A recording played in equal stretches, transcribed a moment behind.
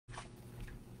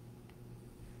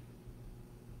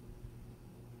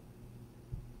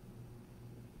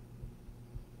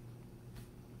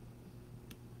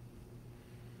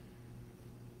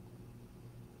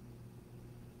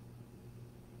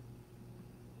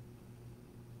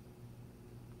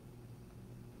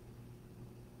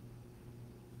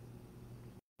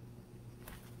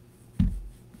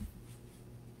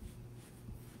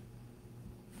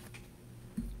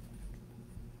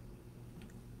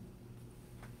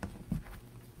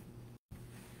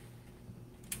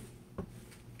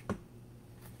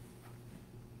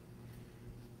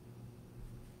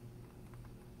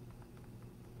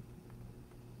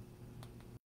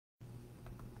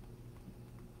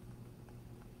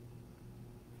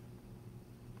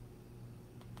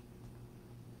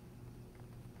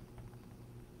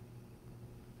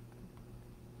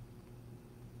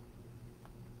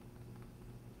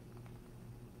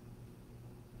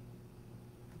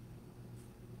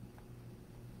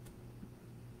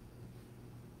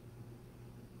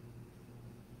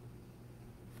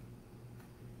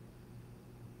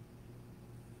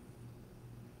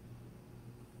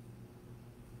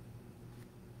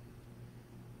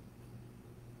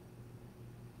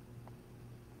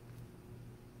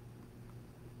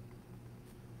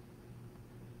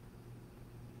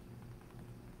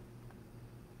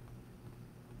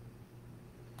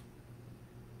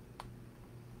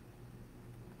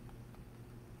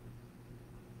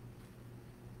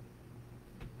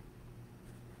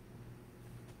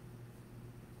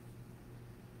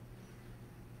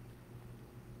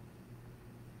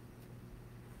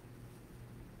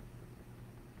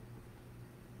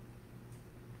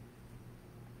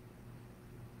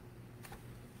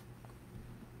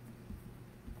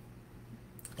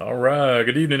All right,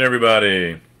 good evening,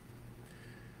 everybody.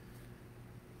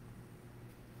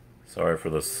 Sorry for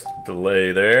this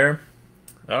delay there.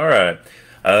 All right,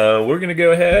 we're going to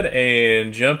go ahead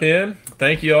and jump in.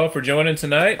 Thank you all for joining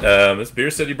tonight. It's Beer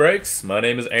City Breaks. My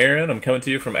name is Aaron. I'm coming to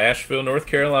you from Asheville, North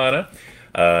Carolina.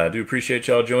 I do appreciate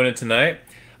y'all joining tonight.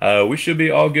 We should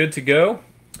be all good to go,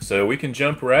 so we can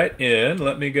jump right in.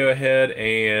 Let me go ahead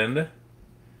and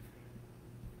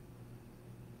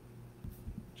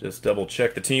just double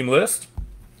check the team list.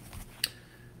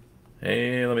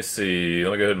 And let me see.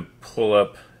 Let me go ahead and pull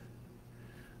up.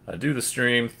 I do the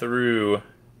stream through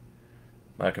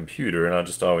my computer, and I'll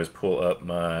just always pull it up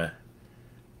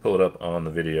on the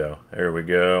video. There we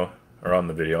go. Or on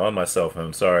the video, on my cell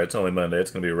phone. Sorry, it's only Monday. It's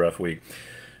going to be a rough week.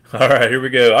 All right, here we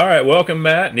go. All right, welcome,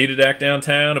 Matt. Needed Act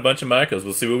Downtown, a bunch of Michaels.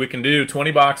 We'll see what we can do. 20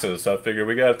 boxes. So I figure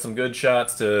we got some good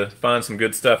shots to find some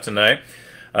good stuff tonight.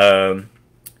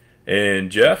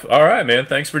 And Jeff, all right, man.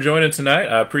 Thanks for joining tonight.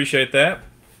 I appreciate that.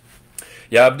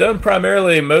 Yeah, I've done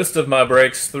primarily most of my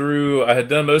breaks through, I had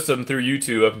done most of them through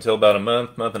YouTube up until about a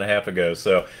month and a half ago.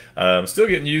 So I'm still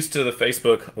getting used to the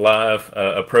Facebook Live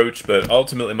approach, but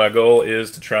ultimately my goal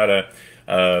is to try to,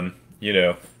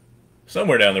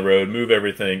 somewhere down the road, move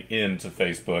everything into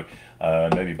Facebook,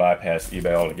 maybe bypass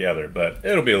eBay altogether. But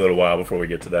it'll be a little while before we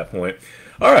get to that point.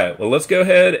 All right, well, let's go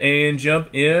ahead and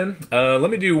jump in. Let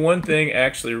me do one thing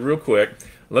actually real quick.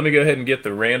 Let me go ahead and get the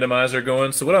randomizer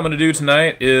going. So what I'm going to do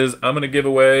tonight is I'm going to give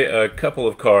away a couple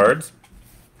of cards.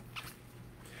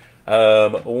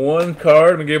 One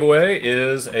card I'm going to give away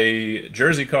is a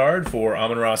jersey card for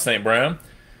Amon-Ra St. Brown.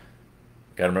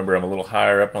 Got to remember I'm a little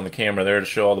higher up on the camera there to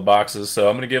show all the boxes. So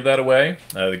I'm going to give that away,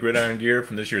 the Gridiron gear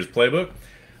from this year's playbook.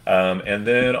 And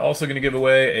then also going to give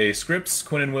away a Scripps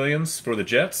Quinnen Williams for the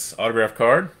Jets autograph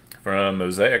card from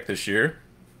Mosaic this year.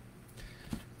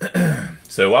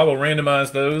 So I will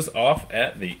randomize those off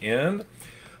at the end.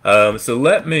 So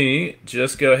let me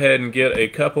just go ahead and get a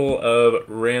couple of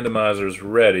randomizers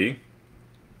ready.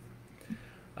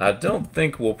 I don't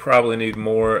think we'll probably need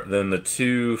more than the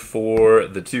two for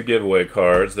the two giveaway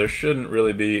cards. There shouldn't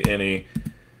really be any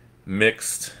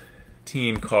mixed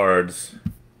team cards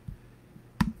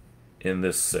in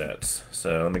this set.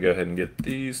 So let me go ahead and get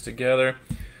these together.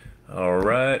 All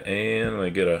right, and let me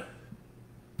get a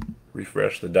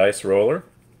refresh the dice roller.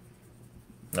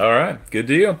 All right, good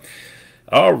deal.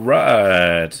 All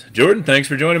right, Jordan, thanks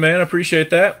for joining, man. I appreciate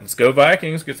that. Let's go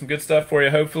Vikings. Get some good stuff for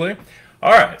you, hopefully.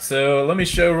 All right, so let me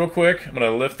show real quick. I'm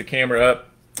going to lift the camera up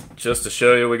just to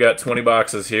show you we got 20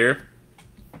 boxes here.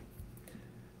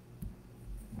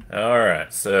 All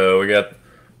right, so we got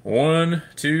 1,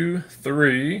 2,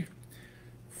 3,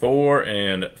 4,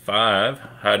 and 5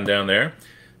 hiding down there.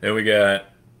 Then we got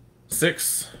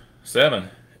 6, 7,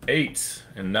 8,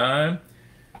 and 9,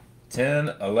 10,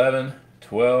 11,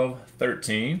 12,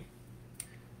 13,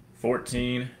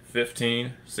 14,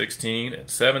 15, 16, and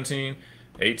 17,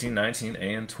 18, 19,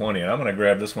 and 20. I'm going to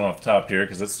grab this one off the top here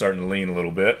because it's starting to lean a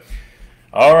little bit.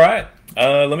 All right,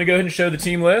 let me go ahead and show the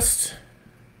team list.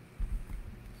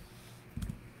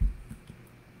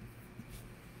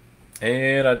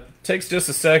 And it takes just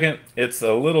a second. It's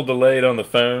a little delayed on the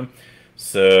phone.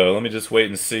 So let me just wait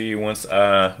and see once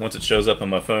it shows up on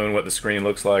my phone what the screen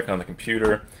looks like on the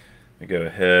computer. Let me go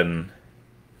ahead and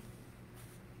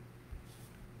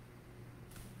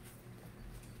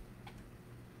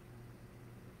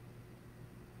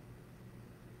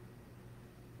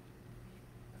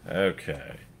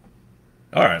okay.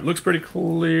 All right, looks pretty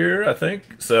clear, I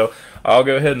think. So I'll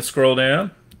go ahead and scroll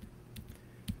down.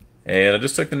 And I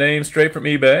just took the name straight from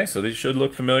eBay, so these should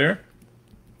look familiar.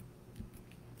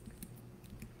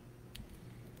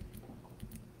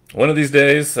 One of these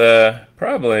days,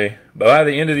 probably by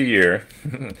the end of the year,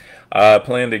 I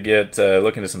plan to get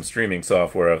look into some streaming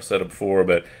software. I've said it before,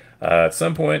 but at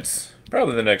some point,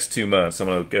 probably the next 2 months, I'm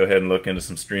going to go ahead and look into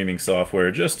some streaming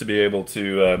software just to be able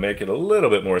to make it a little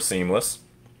bit more seamless.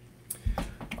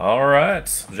 All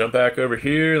right, jump back over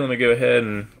here. Let me go ahead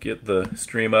and get the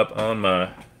stream up on my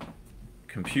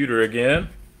computer again.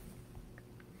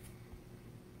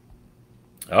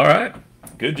 All right,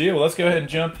 good deal. Well, let's go ahead and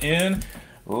jump in.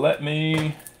 Let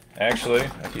me, actually,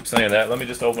 I keep saying that. Let me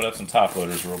just open up some top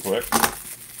loaders real quick.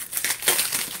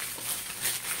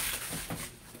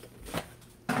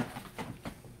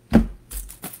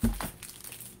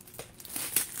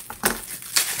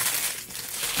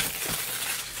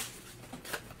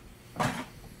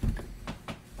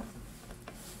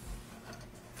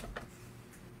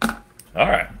 All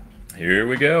right, here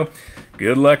we go.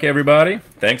 Good luck, everybody.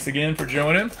 Thanks again for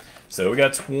joining. So we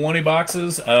got 20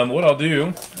 boxes. What I'll do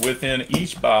within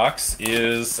each box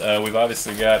is we've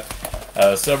obviously got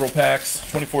several packs,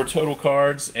 24 total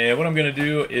cards. And what I'm going to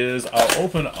do is I'll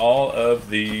open all of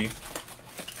the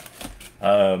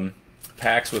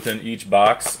packs within each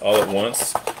box all at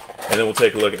once. And then we'll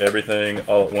take a look at everything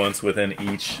all at once within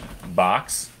each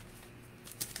box.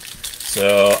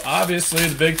 So obviously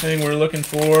the big thing we're looking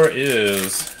for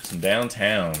is some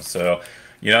downtown. So,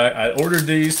 you know, I ordered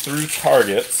these through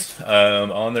Target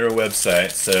on their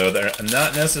website. So they're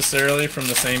not necessarily from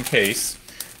the same case.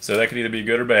 So that could either be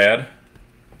good or bad.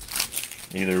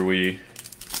 Either we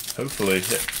hopefully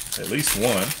hit at least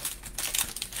one.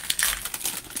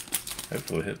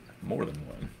 Hopefully hit more than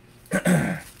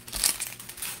one.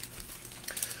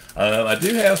 I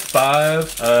do have 5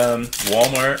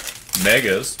 Walmart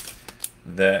Megas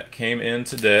that came in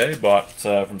today. Bought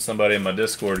from somebody in my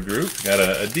Discord group. Got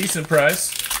a decent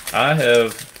price. I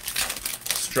have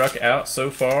struck out so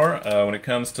far when it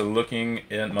comes to looking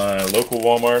at my local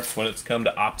Walmarts when it's come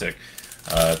to Optic.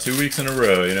 2 weeks in a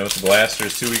row, you know, with the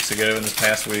blasters 2 weeks ago, and this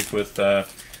past week with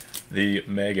the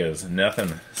Megas.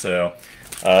 Nothing. So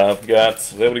I've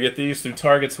was able to get these through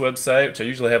Target's website, which I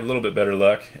usually have a little bit better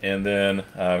luck, and then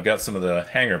I've got some of the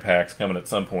hanger packs coming at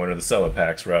some point, or the seller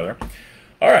packs rather.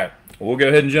 All right, we'll go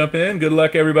ahead and jump in. Good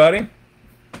luck, everybody.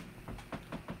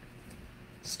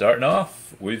 Starting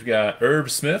off, we've got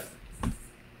Irv Smith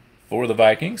for the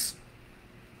Vikings,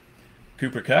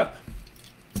 Cooper Kupp,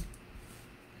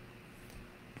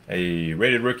 a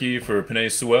rated rookie for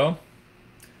Penei Sewell.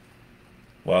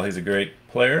 While he's a great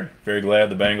player, very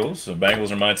glad the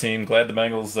Bengals are my team, glad the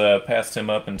Bengals passed him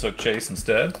up and took Chase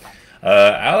instead.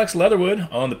 Alex Leatherwood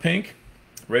on the pink,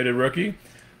 rated rookie.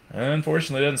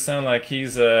 Unfortunately, it doesn't sound like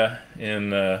he's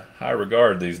in high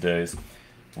regard these days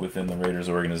within the Raiders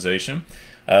organization.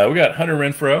 We got Hunter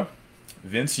Renfrow,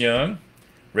 Vince Young,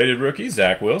 rated rookie,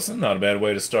 Zach Wilson. Not a bad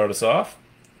way to start us off.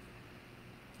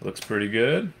 Looks pretty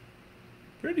good.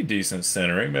 Pretty decent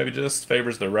centering. Maybe just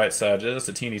favors the right side just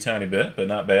a teeny tiny bit, but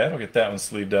not bad. I'll get that one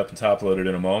sleeved up and top loaded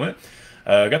in a moment.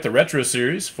 Got the Retro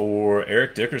Series for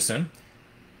Eric Dickerson,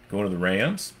 going to the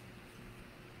Rams.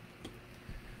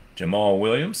 Jamal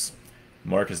Williams,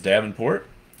 Marcus Davenport,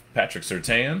 Patrick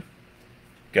Surtain.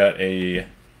 Got the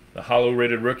hollow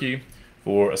rated rookie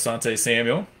for Asante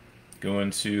Samuel, going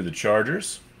to the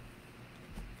Chargers.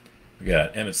 We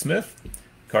got Emmitt Smith,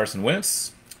 Carson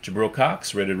Wentz, Jabril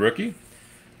Cox, rated rookie.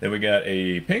 Then we got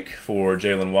a pink for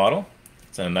Jalen Waddle.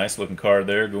 It's a nice looking card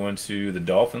there, going to the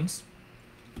Dolphins.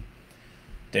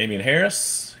 Damian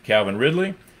Harris, Calvin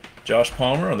Ridley, Josh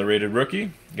Palmer on the rated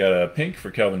rookie. Got a pink for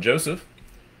Kelvin Joseph.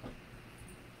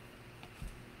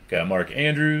 Got Mark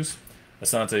Andrews,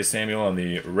 Asante Samuel on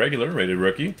the regular rated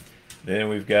rookie. Then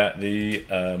we've got the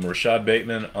Rashad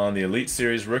Bateman on the Elite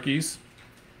Series rookies.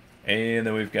 And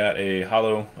then we've got a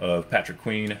hollow of Patrick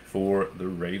Queen for the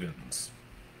Ravens.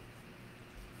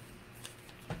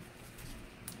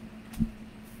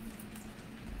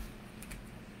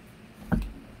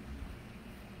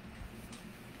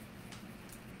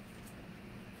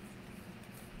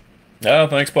 Oh,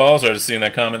 thanks, Paul. So I was just seeing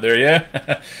that comment there.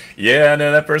 Yeah, yeah. I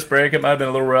know that first break, it might have been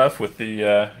a little rough with the.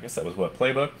 I guess that was what,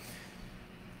 Playbook.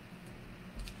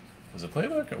 Was it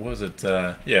Playbook or was it?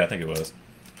 Yeah, I think it was.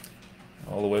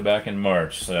 All the way back in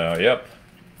March. So, yep.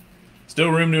 Still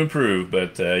room to improve,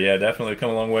 but yeah, definitely come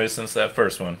a long way since that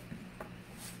first one.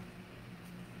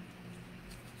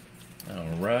 All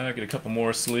right, get a couple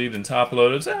more sleeved and top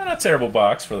loaded. Not a terrible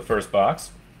box for the first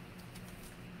box.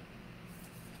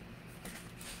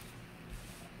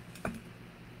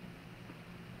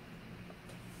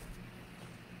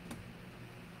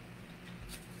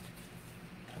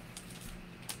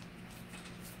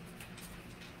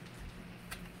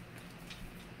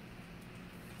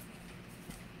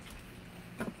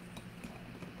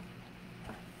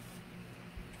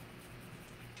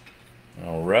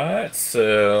 All right,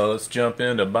 so let's jump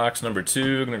into box number 2.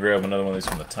 I'm going to grab another one of these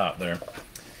from the top there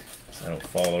so I don't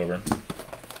fall over.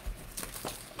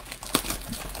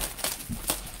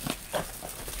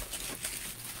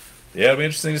 Yeah, it'll be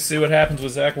interesting to see what happens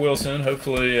with Zach Wilson.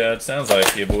 Hopefully, it sounds like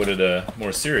he avoided a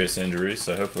more serious injury,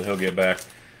 so hopefully he'll get back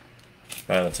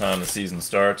by the time the season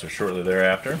starts or shortly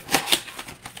thereafter.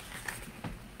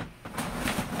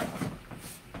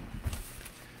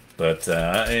 But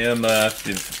I am, if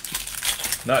you've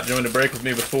not joined a break with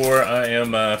me before, I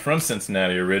am from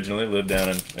Cincinnati originally, live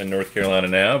down in North Carolina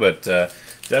now, but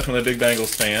definitely a big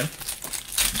Bengals fan.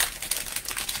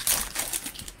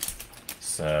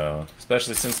 So,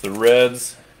 especially since the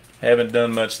Reds haven't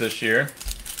done much this year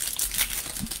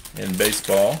in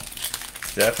baseball,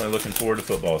 definitely looking forward to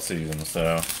football season.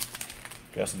 So,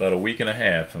 guess about a week and a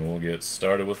half and we'll get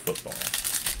started with football.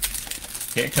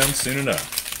 Can't come soon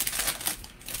enough.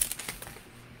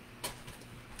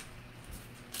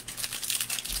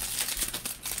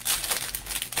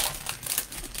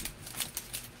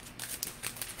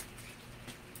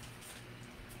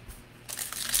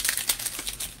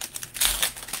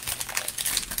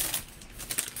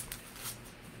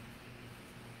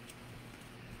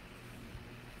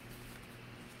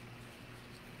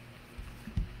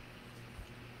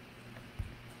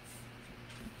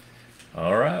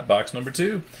 All right, box number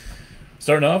 2.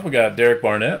 Starting off, we got Derek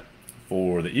Barnett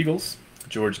for the Eagles.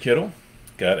 George Kittle.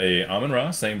 Got a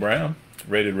Amon-Ra St. Brown,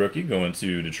 rated rookie, going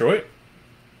to Detroit.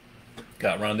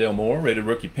 Got Rondale Moore, rated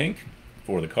rookie pink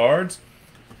for the Cards.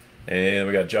 And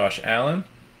we got Josh Allen,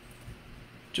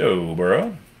 Joe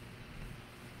Burrow,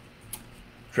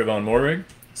 Trevon Moehrig,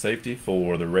 safety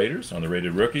for the Raiders on the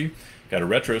rated rookie. Got a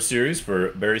retro series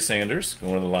for Barry Sanders,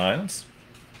 going to the Lions.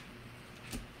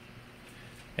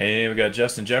 And we got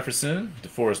Justin Jefferson,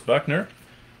 DeForest Buckner,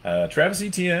 Travis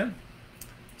Etienne.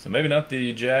 So maybe not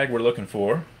the Jag we're looking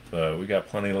for, but we got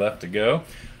plenty left to go.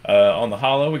 On the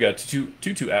hollow, we got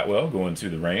Tutu Atwell going to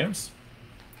the Rams.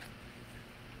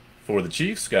 For the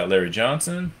Chiefs, got Larry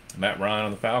Johnson, Matt Ryan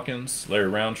on the Falcons, Larry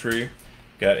Roundtree.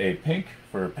 Got a pink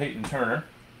for Peyton Turner.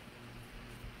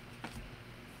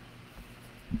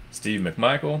 Steve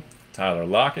McMichael, Tyler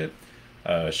Lockett,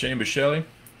 Shane Buechele,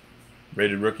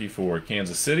 rated rookie for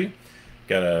Kansas City.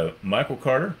 Got a Michael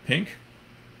Carter, pink,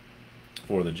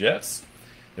 for the Jets.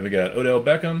 Then we got Odell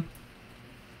Beckham.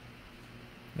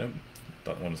 Nope,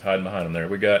 thought one was hiding behind him there.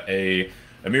 We got a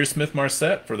Amir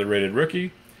Smith-Marset for the rated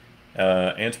rookie.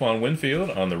 Antoine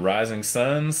Winfield on the Rising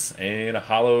Suns, and a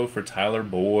hollow for Tyler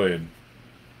Boyd.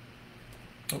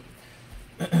 Oh.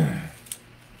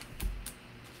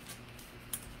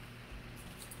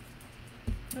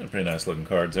 Pretty nice looking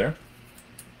cards there.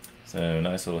 So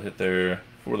nice little hit there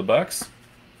for the Bucks.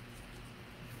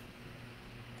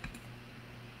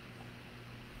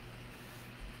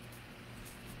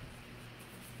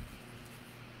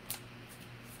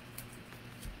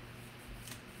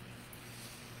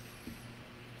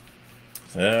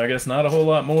 So I guess not a whole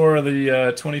lot more of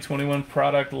the 2021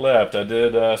 product left. I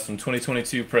did some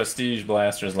 2022 Prestige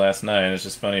blasters last night, and it's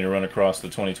just funny to run across the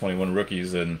 2021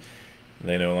 rookies, and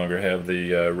they no longer have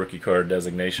the rookie card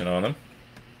designation on them.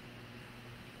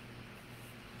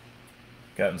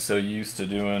 Gotten so used to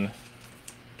doing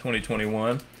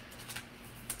 2021.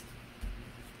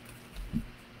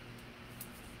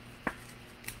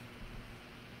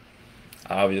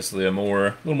 Obviously, a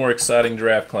little more exciting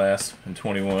draft class in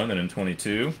 21 than in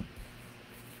 22.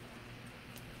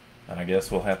 I guess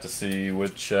we'll have to see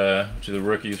which of the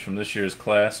rookies from this year's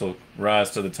class will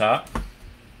rise to the top.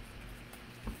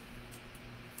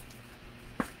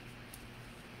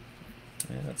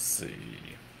 And let's see.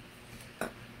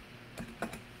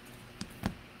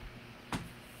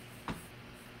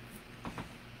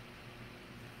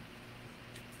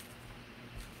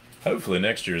 Hopefully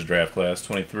next year's draft class,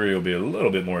 23, will be a little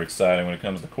bit more exciting when it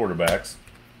comes to quarterbacks.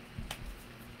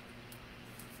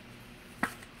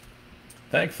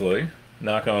 Thankfully,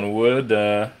 knock on wood,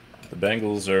 the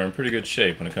Bengals are in pretty good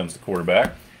shape when it comes to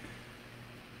quarterback.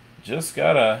 Just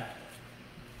gotta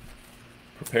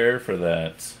prepare for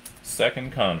that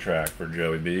second contract for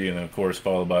Joey B, and then of course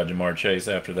followed by Jamar Chase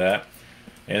after that,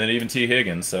 and then even T.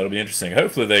 Higgins, so it'll be interesting.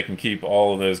 Hopefully they can keep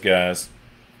all of those guys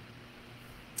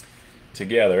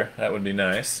together. That would be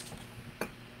nice.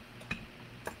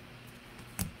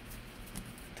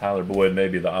 Tyler Boyd may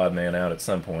be the odd man out at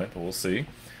some point, but we'll see.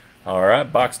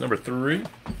 Alright, box number 3.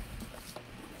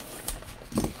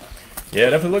 Yeah,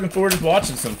 definitely looking forward to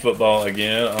watching some football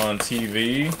again on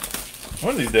TV.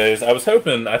 One of these days, I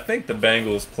think the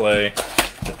Bengals play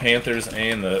the Panthers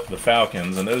and the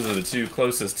Falcons, and those are the two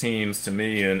closest teams to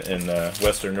me in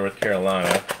Western North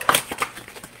Carolina.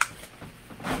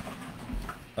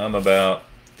 I'm about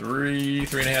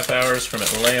 3.5 hours from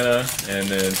Atlanta, and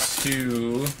then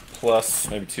 2 plus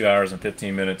maybe 2 hours and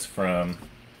 15 minutes from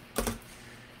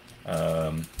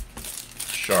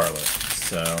Charlotte.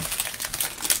 So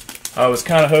I was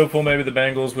kind of hopeful maybe the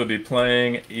Bengals would be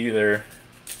playing in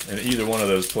either one of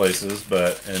those places,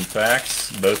 but in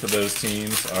fact, both of those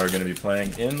teams are going to be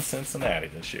playing in Cincinnati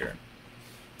this year.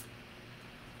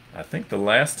 I think the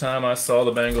last time I saw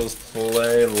the Bengals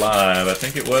play live, I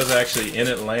think it was actually in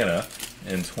Atlanta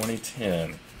in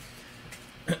 2010.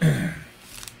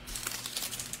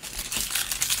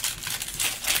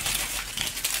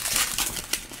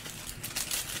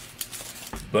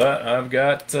 But I've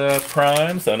got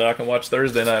Prime, so now I can watch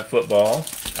Thursday Night Football.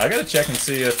 I got to check and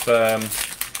see if,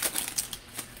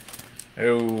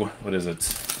 what is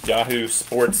it? Yahoo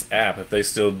Sports app, if they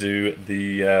still do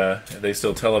they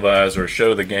still televise or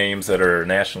show the games that are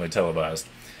nationally televised.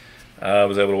 I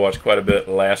was able to watch quite a bit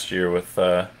last year with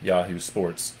Yahoo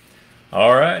Sports.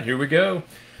 All right, here we go.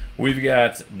 We've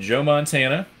got Joe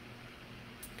Montana.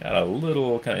 Got a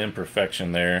little kind of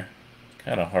imperfection there.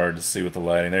 Kind of hard to see with the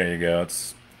lighting. There you go.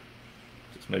 It's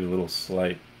just maybe a little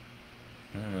slight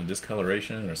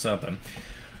discoloration or something.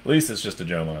 At least it's just a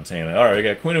Joe Montana. All right, we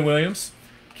got Quinton Williams,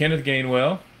 Kenneth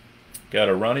Gainwell, Got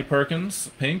a Ronnie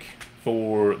Perkins, pink,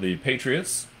 for the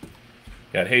Patriots.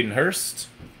 Got Hayden Hurst,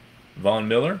 Von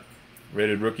Miller,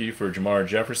 rated rookie for Jamar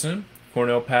Jefferson.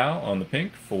 Cornell Powell on the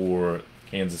pink for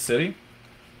Kansas City.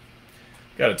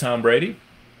 Got a Tom Brady,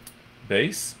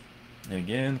 base. And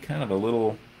again, kind of a little,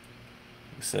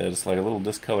 like I said, it's like a little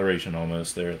discoloration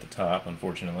almost there at the top,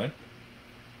 unfortunately.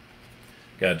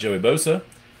 Got Joey Bosa.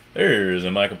 There's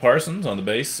a Michael Parsons on the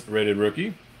base, rated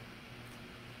rookie.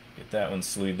 Get that one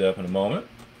sleeved up in a moment.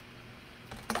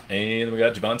 And we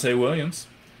got Javonte Williams.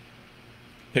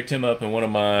 Picked him up in one of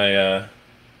my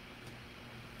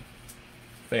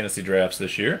fantasy drafts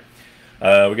this year.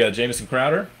 We got Jamison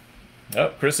Crowder.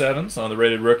 Oh, Chris Evans on the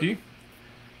rated rookie.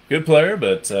 Good player,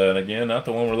 but again, not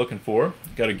the one we're looking for.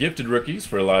 Got a gifted rookies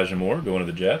for Elijah Moore going to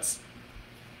the Jets.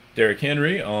 Derrick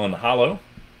Henry on the hollow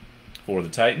for the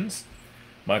Titans.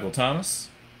 Michael Thomas,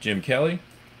 Jim Kelly,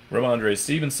 Ramondre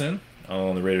Stevenson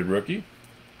on the rated rookie.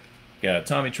 Got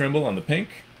Tommy Tremble on the pink.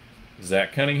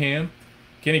 Zach Cunningham,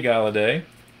 Kenny Galladay,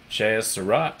 Chaz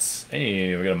Surratt,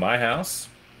 and we got a My House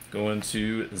going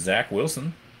to Zach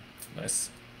Wilson. Nice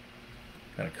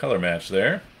kind of color match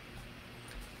there.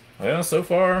 Well, so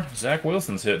far, Zach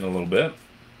Wilson's hitting a little bit.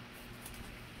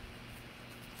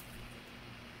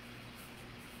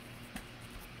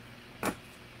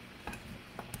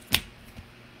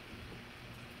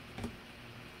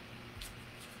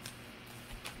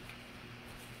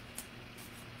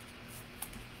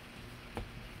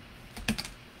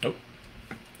 Oh.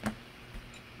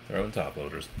 Throwing top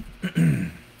loaders.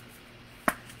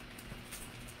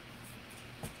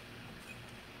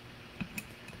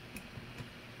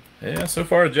 Yeah, so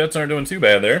far the Jets aren't doing too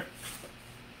bad there.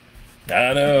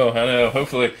 I know.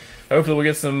 Hopefully we'll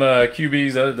get some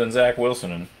QBs other than Zach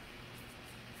Wilson in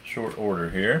short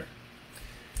order here.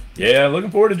 Yeah,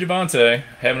 looking forward to Javonte,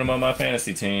 having him on my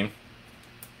fantasy team.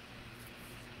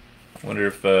 Wonder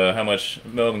if how much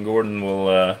Melvin Gordon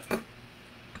will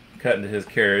cut into his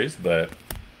carries, but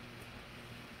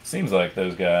seems like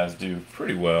those guys do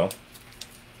pretty well,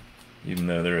 even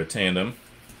though they're a tandem.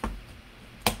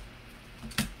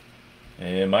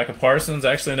 And Michael Parsons,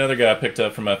 actually another guy I picked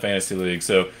up from my fantasy league.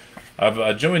 So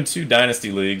I've joined 2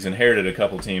 dynasty leagues, inherited a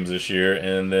couple teams this year,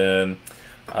 and then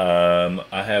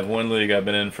I have one league I've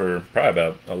been in for probably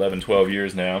about 11, 12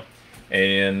 years now.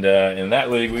 And in that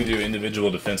league, we do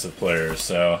individual defensive players.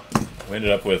 So we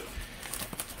ended up with,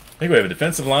 I think we have a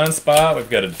defensive line spot, we've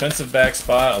got a defensive back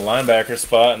spot, a linebacker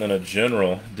spot, and then a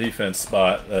general defense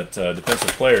spot, that defensive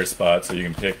player spot, so you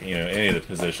can pick any of the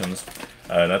positions.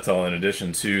 That's all in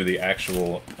addition to the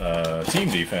actual team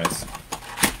defense.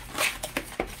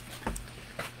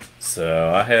 So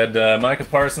I had Micah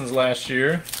Parsons last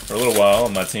year for a little while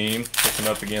on my team. Picked him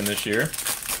up again this year.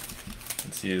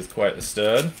 He is quite the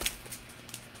stud.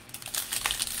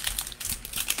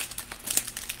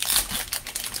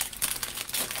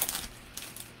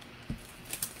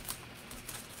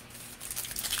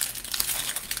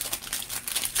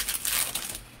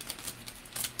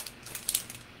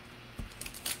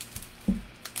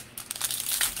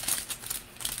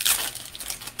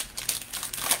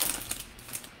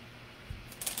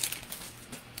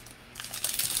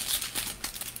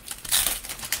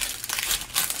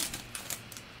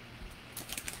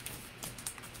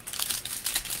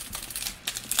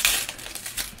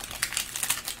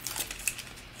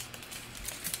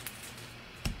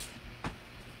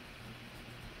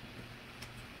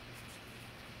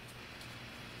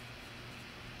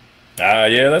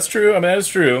 Yeah, that's true. I mean, that is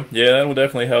true. Yeah, that will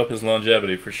definitely help his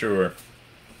longevity for sure.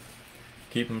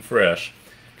 Keep him fresh.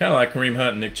 Kind of like Kareem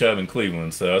Hunt and Nick Chubb in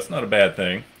Cleveland, so it's not a bad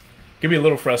thing. Can be a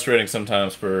little frustrating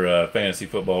sometimes for fantasy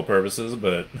football purposes,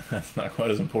 but that's not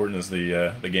quite as important as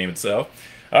the game itself.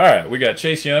 All right, we got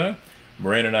Chase Young,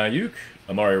 Brandon Ayuk,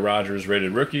 Amari Rogers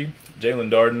rated rookie, Jalen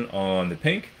Darden on the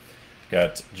pink.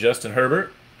 Got Justin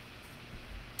Herbert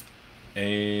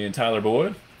and Tyler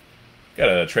Boyd. Got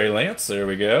a Trey Lance, there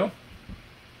we go.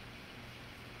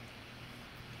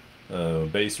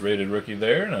 Base rated rookie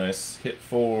there. Nice hit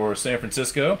for San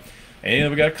Francisco. And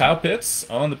we got Kyle Pitts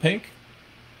on the pink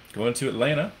going to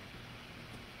Atlanta.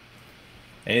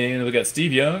 And we got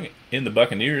Steve Young in the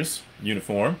Buccaneers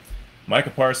uniform.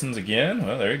 Micah Parsons again.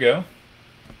 Well, there you go.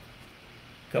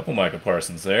 Couple Micah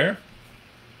Parsons there.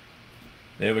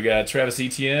 Then we got Travis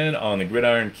Etienne on the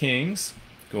Gridiron Kings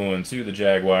going to the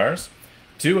Jaguars.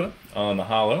 Tua on the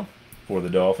hollow for the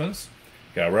Dolphins.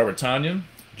 Got Robert Tonyan,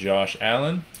 Josh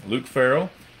Allen, Luke Farrell,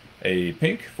 a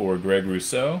pink for Greg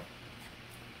Rousseau,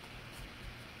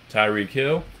 Tyreek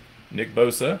Hill, Nick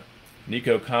Bosa,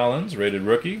 Nico Collins, rated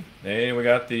rookie, and we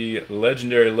got the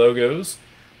legendary logos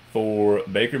for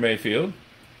Baker Mayfield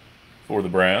for the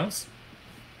Browns.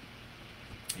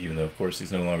 even though, of course,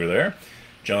 he's no longer there.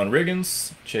 John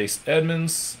Riggins, Chase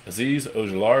Edmonds, Aziz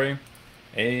Ojulari,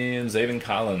 and Zaven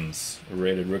Collins,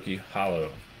 rated rookie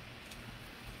hollow.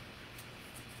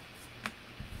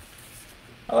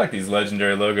 I like these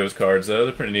legendary logos cards, though.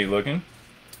 They're pretty neat looking.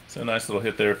 So a nice little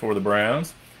hit there for the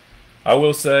Browns. I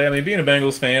will say, I mean, being a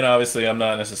Bengals fan, obviously I'm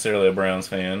not necessarily a Browns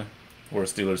fan, or a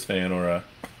Steelers fan, or a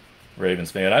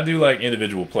Ravens fan. I do like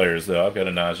individual players, though. I've got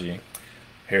a Najee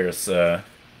Harris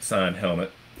signed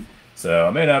helmet. So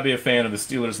I may not be a fan of the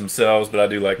Steelers themselves, but I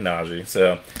do like Najee.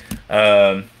 So,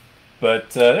 but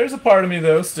there's a part of me,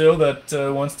 though, still that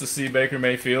wants to see Baker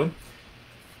Mayfield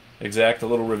exact a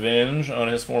little revenge on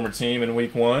his former team in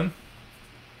Week 1.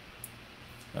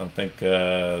 I don't think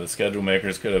the schedule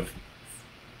makers could have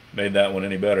made that one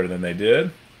any better than they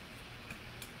did.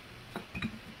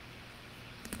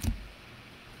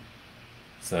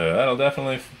 So that'll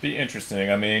definitely be interesting.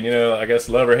 I mean, you know, I guess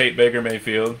love or hate Baker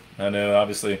Mayfield. I know,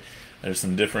 obviously, there's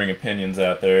some differing opinions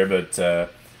out there, but,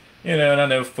 you know, and I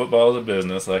know football is a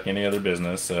business like any other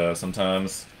business.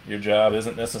 Sometimes your job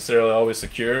isn't necessarily always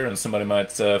secure, and somebody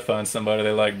might find somebody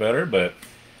they like better, but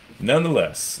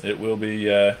nonetheless, it will be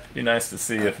nice to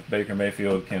see if Baker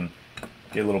Mayfield can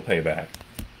get a little payback.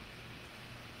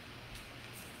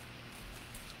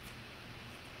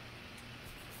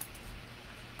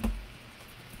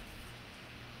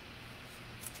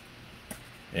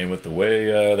 And with the way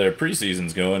their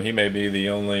preseason's going, he may be the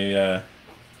only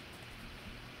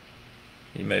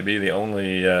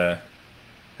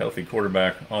healthy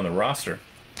quarterback on the roster,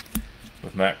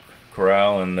 with Matt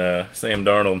Corral and Sam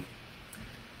Darnold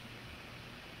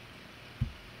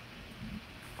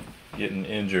getting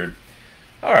injured.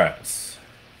 All right, let's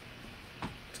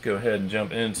go ahead and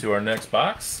jump into our next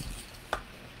box.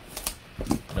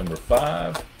 Number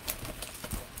 5.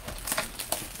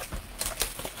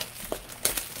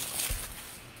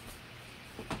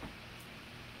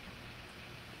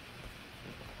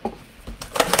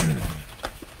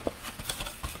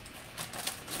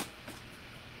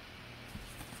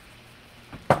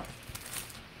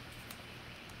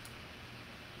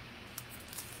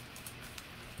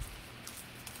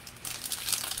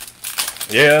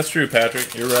 Yeah, that's true,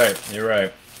 Patrick. You're right. You're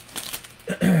right.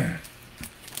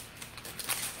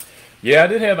 Yeah,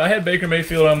 I had Baker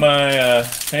Mayfield on my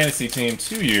fantasy team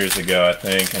 2 years ago, I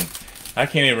think, and I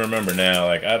can't even remember now.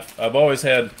 Like I've always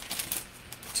had.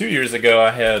 2 years ago,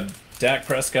 I had Dak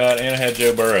Prescott and I had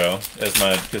Joe Burrow as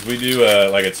my, because we do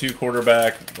like a 2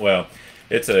 quarterback. Well,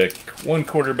 it's a 1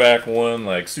 quarterback, 1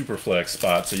 like super flex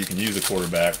spot, so you can use a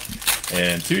quarterback.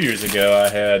 And 2 years ago, I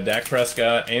had Dak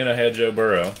Prescott and I had Joe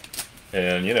Burrow.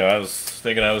 And, you know, I was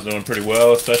thinking I was doing pretty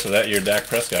well, especially that year. Dak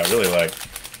Prescott really, like,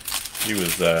 he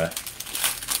was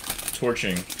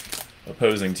torching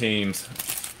opposing teams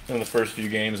in the first few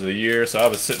games of the year. So I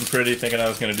was sitting pretty, thinking I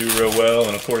was going to do real well.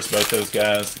 And, of course, both those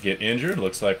guys get injured.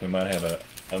 Looks like we might have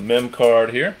a mem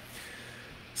card here.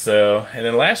 So, and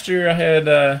then last year I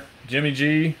had Jimmy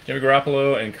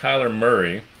Garoppolo, and Kyler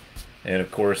Murray. And, of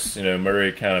course, you know,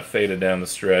 Murray kind of faded down the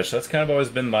stretch. That's kind of always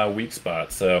been my weak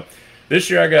spot. So this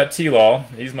year I got T-Law.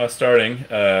 He's my starting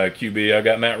QB. I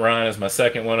got Matt Ryan as my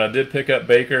second one. I did pick up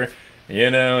Baker, you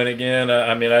know, and again,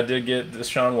 I mean, I did get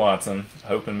Deshaun Watson,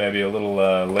 hoping maybe a little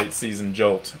late season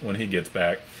jolt when he gets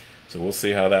back. So we'll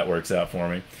see how that works out for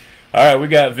me. All right, we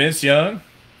got Vince Young,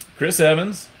 Chris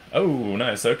Evans. Oh,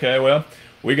 nice. Okay, well,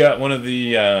 we got one of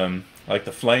the, like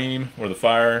the flame or the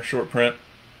fire short print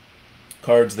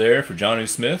cards there for Jonnu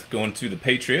Smith going to the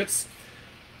Patriots.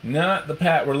 Not the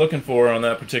pat we're looking for on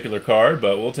that particular card,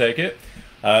 but we'll take it.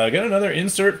 Got another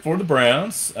insert for the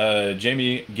Browns.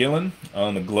 Jamie Gillan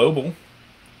on the Global.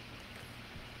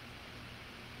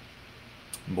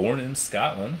 Born in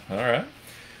Scotland. All right.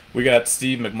 We got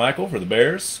Steve McMichael for the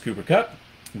Bears. Cooper Kupp.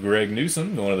 Greg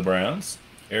Newsome going to the Browns.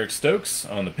 Eric Stokes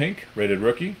on the pink, rated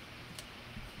rookie.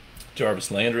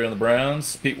 Jarvis Landry on the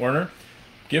Browns. Pete Werner.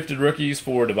 Gifted rookies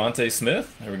for Devontae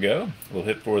Smith. There we go. A little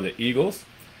hit for the Eagles.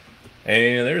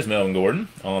 And there's Melvin Gordon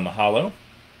on the hollow.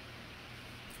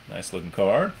 Nice looking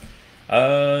card.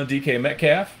 DK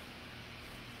Metcalf.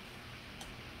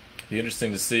 Be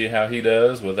interesting to see how he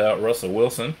does without Russell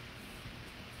Wilson.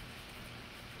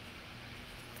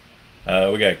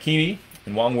 We got Keeney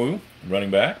and Nwangwu, running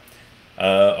back.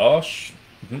 Almost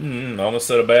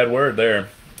said a bad word there.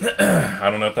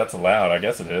 I don't know if that's allowed. I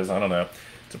guess it is. I don't know.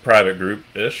 It's a private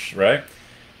group-ish, right?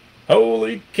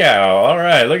 Holy cow. All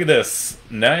right, look at this.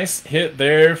 Nice hit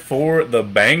there for the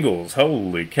Bengals.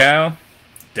 Holy cow.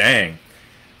 Dang.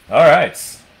 All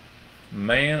right.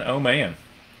 Man, oh man.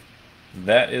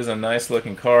 That is a nice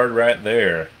looking card right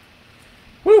there.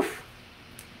 Woo!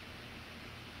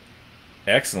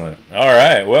 Excellent. All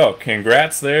right. Well,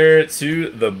 congrats there to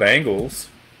the Bengals.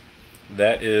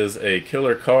 That is a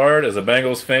killer card. As a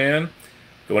Bengals fan,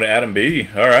 going to Adam B.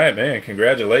 All right, man.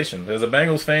 Congratulations. As a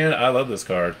Bengals fan, I love this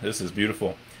card. This is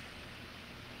beautiful.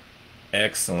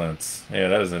 Excellent. Yeah,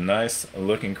 that is a nice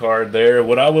looking card there.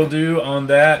 What I will do on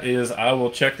that is I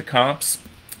will check the comps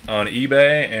on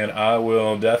eBay, and I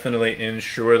will definitely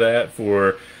insure that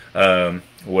for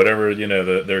whatever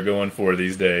they're going for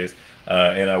these days.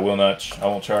 And I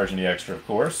won't charge any extra, of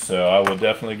course. So I will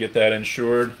definitely get that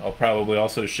insured. I'll probably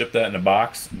also ship that in a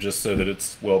box just so that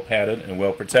it's well padded and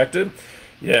well protected.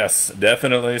 Yes,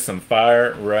 definitely some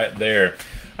fire right there.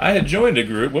 I had joined a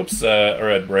group, or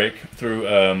a break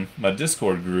through my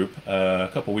Discord group a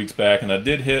couple weeks back, and I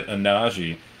did hit a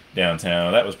Najee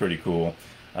downtown. That was pretty cool.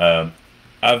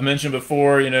 I've mentioned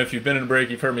before, if you've been in a break,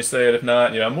 you've heard me say it. If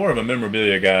not, I'm more of a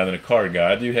memorabilia guy than a card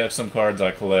guy. I do have some cards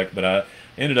I collect, but I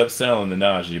ended up selling the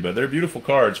Najee. But they're beautiful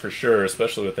cards for sure,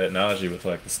 especially with that Najee with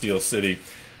like the Steel City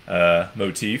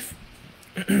motif.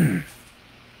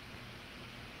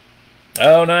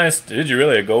 Oh, nice. Did you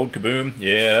really? A gold kaboom?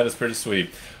 Yeah, that is pretty sweet.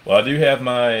 Well, I do have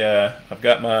I've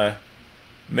got my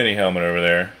mini helmet over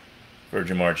there for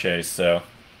Jamar Chase, so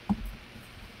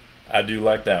I do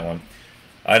like that one.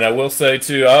 And I will say,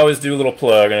 too, I always do a little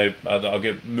plug, and I'll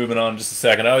get moving on in just a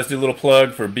second. I always do a little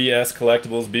plug for BS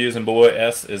Collectibles. B is in boy,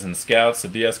 S is in Scouts, so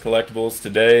BS Collectibles.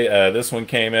 Today, this one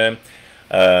came in.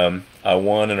 I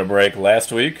won in a break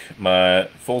last week. My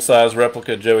full-size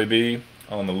replica Joey B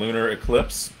on the Lunar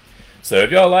Eclipse. So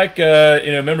if y'all like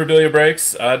memorabilia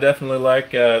breaks, I definitely like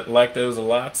those a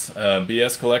lot.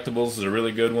 BS Collectibles is a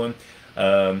really good one.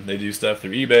 They do stuff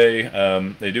through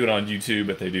eBay. They do it on YouTube,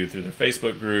 but they do it through their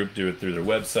Facebook group, do it through their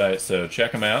website. So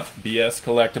check them out. BS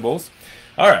Collectibles.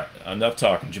 All right, enough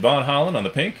talking. Javon Holland on the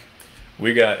pink.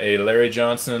 We got a Larry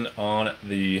Johnson on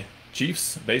the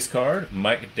Chiefs base card.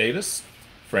 Mike Davis,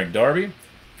 Frank Darby,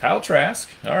 Kyle Trask.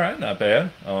 All right, not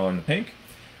bad on the pink.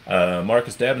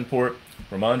 Marcus Davenport,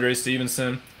 Ramondre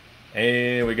Stevenson,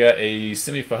 and we got a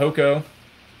Simi Fehoko.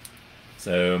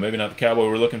 So maybe not the cowboy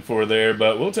we're looking for there,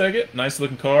 but we'll take it. Nice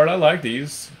looking card. I like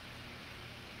these.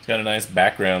 It's got a nice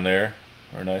background there,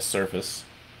 or a nice surface.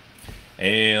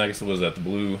 And like I said, what was that? The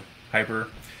blue hyper.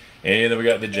 And then we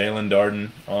got the Jalen Darden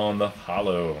on the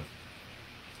hollow.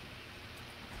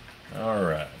 All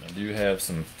right, I do have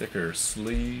some thicker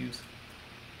sleeves.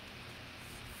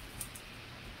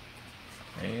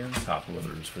 And top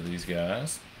loaders for these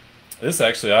guys. This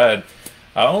actually, I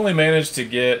only managed to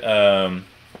get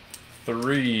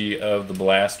 3 of the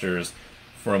blasters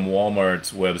from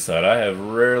Walmart's website. I have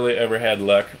rarely ever had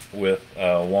luck with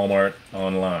Walmart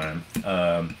online,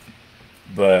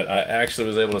 but I actually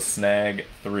was able to snag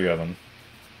 3 of them.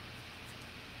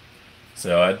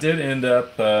 So I did end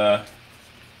up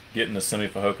getting a Simi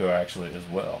Fehoko actually as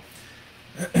well.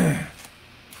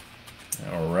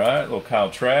 All right, little Kyle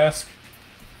Trask.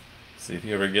 See if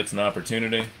he ever gets an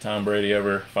opportunity. Tom Brady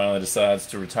ever finally decides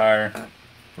to retire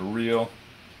for real.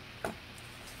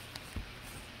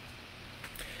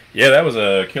 Yeah, that was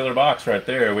a killer box right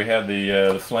there. We had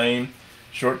the flame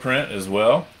short print as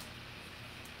well.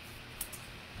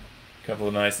 A couple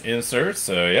of nice inserts.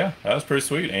 So yeah, that was pretty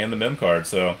sweet. And the mem card.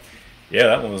 So yeah,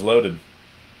 that one was loaded.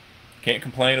 Can't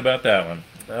complain about that one.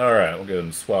 All right, we'll go ahead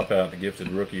and swap out the gifted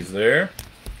rookies there.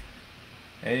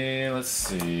 And let's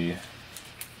see.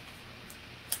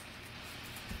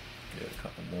 A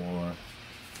couple more.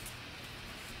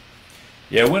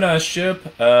 Yeah, when I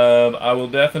ship, I will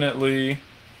definitely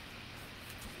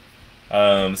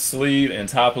sleeve and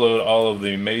top load all of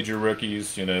the major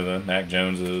rookies, the Mac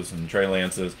Joneses and Trey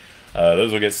Lances.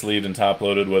 Those will get sleeved and top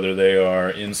loaded, whether they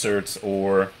are inserts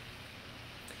or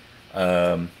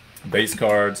base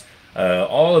cards.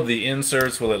 All of the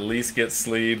inserts will at least get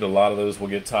sleeved. A lot of those will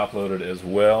get top loaded as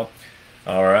well.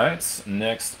 All right,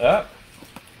 next up.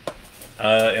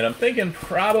 And I'm thinking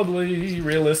probably,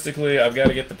 realistically, I've got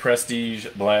to get the Prestige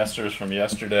blasters from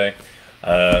yesterday.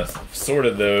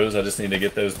 Sorted those. I just need to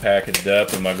get those packaged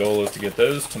up, and my goal is to get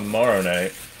those tomorrow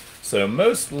night. So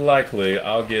most likely,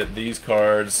 I'll get these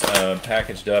cards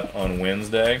packaged up on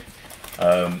Wednesday,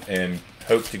 and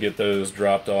hope to get those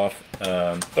dropped off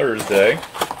Thursday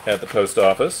at the post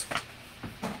office.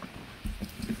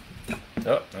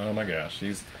 Oh my gosh,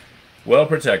 he's well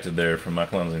protected there from my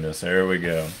clumsiness. There we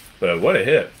go. But what a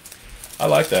hit. I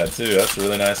like that too. That's a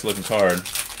really nice looking card.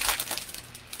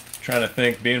 Trying to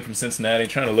think, being from Cincinnati,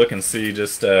 trying to look and see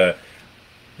just, what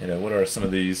are some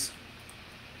of these.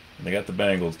 They got the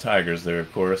Bengals, Tigers there,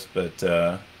 of course, but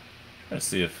trying to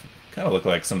see if, kind of look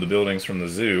like some of the buildings from the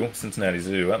zoo, Cincinnati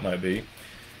Zoo, that might be.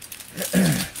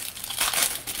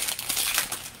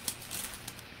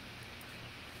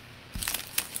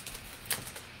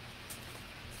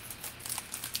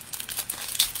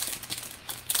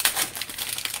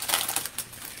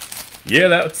 Yeah,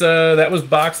 that was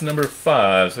box number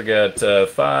 5. So I got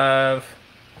 5,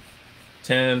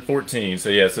 10, 14. So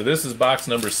yeah, so this is box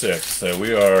number 6. So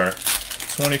we are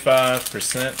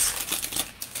 25%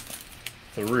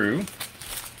 through.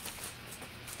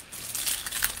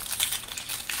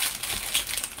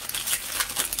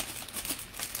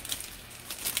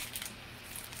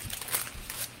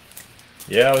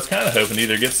 Yeah, I was kind of hoping to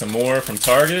either get some more from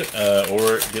Target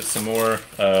or get some more,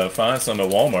 find some at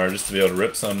Walmart just to be able to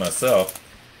rip some myself.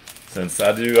 Since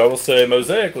I will say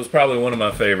Mosaic was probably one of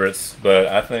my favorites, but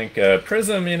I think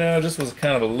Prism, just was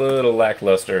kind of a little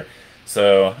lackluster.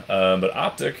 So, but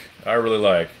Optic, I really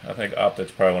like. I think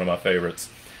Optic's probably one of my favorites.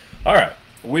 All right,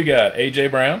 we got A.J.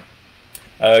 Brown.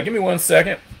 Give me 1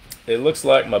 second. It looks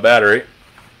like my battery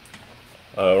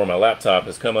or my laptop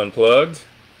has come unplugged.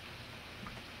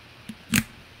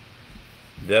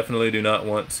 Definitely do not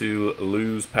want to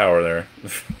lose power there.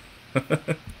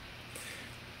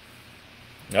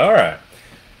 All right.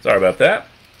 Sorry about that.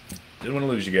 Didn't want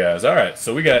to lose you guys. All right.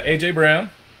 So we got A.J. Brown,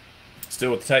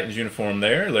 still with the Titans uniform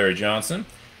there. Larry Johnson.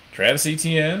 Travis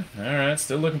Etienne. All right.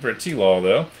 Still looking for a T-Law,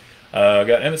 though.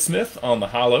 Got Emmitt Smith on the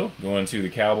hollow, going to the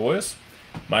Cowboys.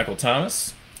 Michael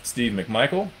Thomas. Steve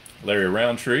McMichael. Larry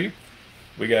Roundtree.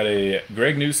 We got a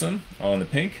Greg Newsome on the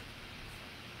pink.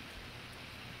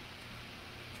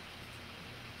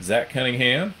 Zach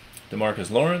Cunningham, DeMarcus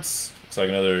Lawrence, looks like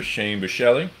another Shane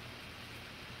Buechele.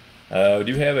 We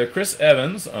do have a Chris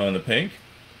Evans on the pink.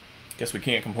 Guess we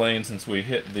can't complain since we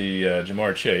hit the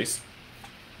Jamar Chase.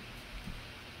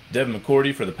 Devin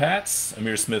McCourty for the Pats,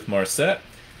 Amir Smith-Marset.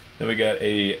 Then we got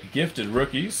a gifted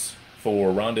rookies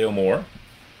for Rondale Moore.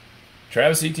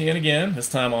 Travis Etienne again, this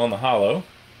time on the hollow.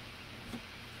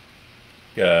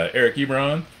 Got Eric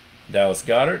Ebron, Dallas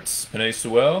Goedert, Penei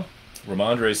Sewell,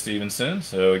 Ramondre Stevenson.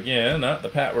 So again, not the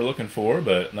Pat we're looking for,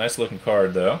 but nice looking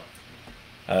card though.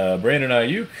 Brandon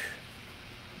Ayuk,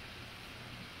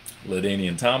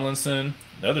 LaDainian Tomlinson,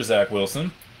 another Zach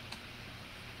Wilson.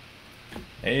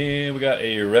 And we got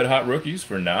a Red Hot Rookies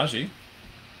for Najee.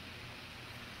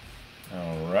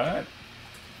 Alright.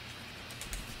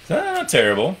 Not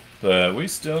terrible, but we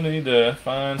still need to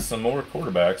find some more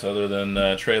quarterbacks other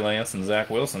than Trey Lance and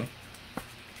Zach Wilson.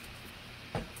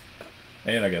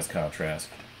 And I guess Kyle Trask.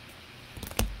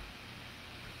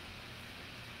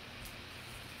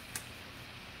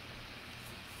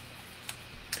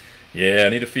 Yeah,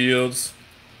 Anita Fields.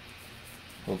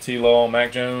 Little T-Law,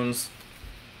 Mac Jones.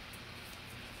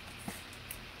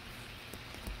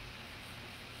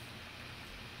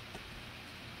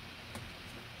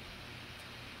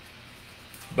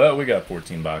 But we got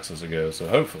 14 boxes to go, so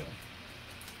hopefully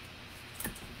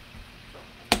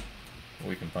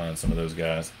we can find some of those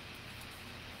guys.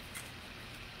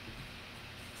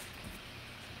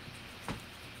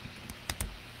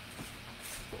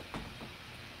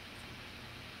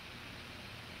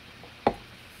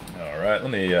 Alright,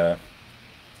 let me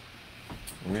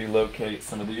relocate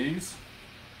some of these.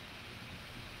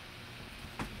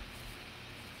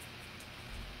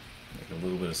 Make a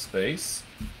little bit of space.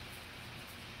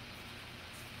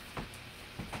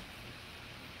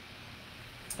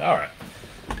 Alright,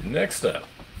 next up,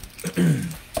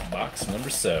 box number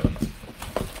 7.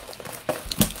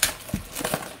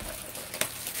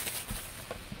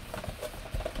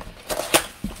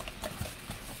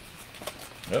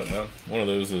 Oh, no, one of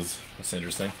those is, that's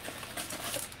interesting.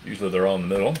 Usually they're all in the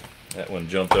middle. That one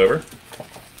jumped over.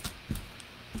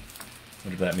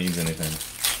 Wonder if that means anything.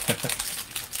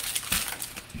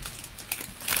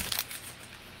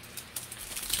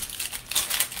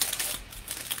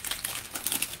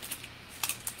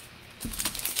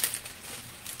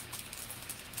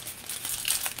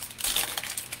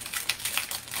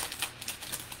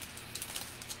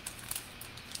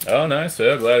 Oh, nice.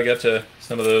 Well, glad I got to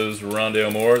some of those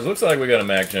Rondale Moores. Looks like we got a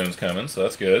Mac Jones coming, so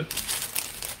that's good.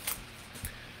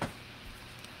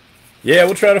 Yeah,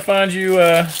 we'll try to find you,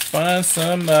 find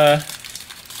some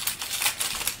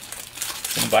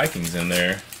Vikings in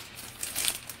there.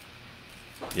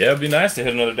 Yeah, it'd be nice to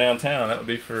hit another downtown. That would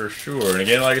be for sure. And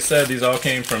again, like I said, these all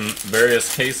came from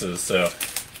various cases, so,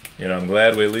 I'm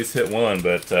glad we at least hit one,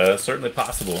 but certainly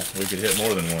possible we could hit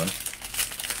more than one.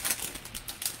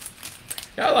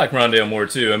 Yeah, I like Rondale Moore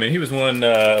too. I mean, he was one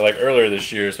like earlier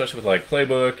this year, especially with like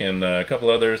Playbook and a couple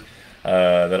others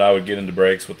that I would get into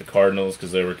breaks with the Cardinals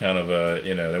because they were kind of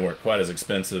they weren't quite as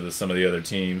expensive as some of the other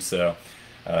teams. So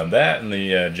that and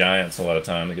the Giants a lot of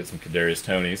time to get some Kadarius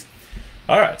Tonys.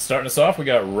 All right, starting us off, we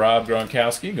got Rob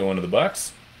Gronkowski going to the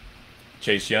Bucks.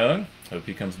 Chase Young, hope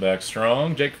he comes back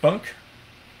strong. Jake Funk,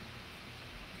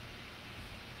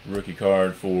 rookie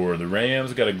card for the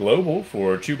Rams. Got a global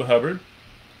for Chuba Hubbard.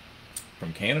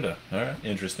 from Canada. All right,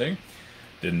 interesting.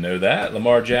 Didn't know that.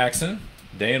 Lamar Jackson,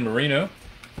 Dan Marino.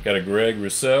 Got a Greg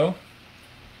Rousseau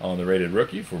on the rated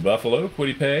rookie for Buffalo.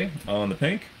 Kwity Paye on the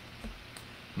pink.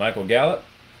 Michael Gallup.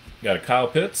 Got a Kyle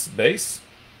Pitts base.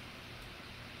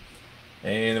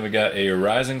 And then we got a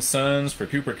Rising Suns for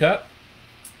Cooper Kupp.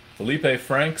 Felipe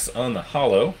Franks on the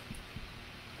hollow.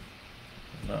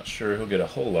 Not sure he'll get a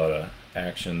whole lot of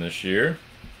action this year.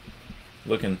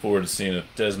 Looking forward to seeing if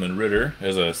Desmond Ridder,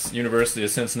 as a University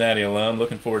of Cincinnati alum,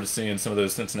 looking forward to seeing some of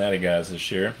those Cincinnati guys this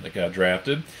year that got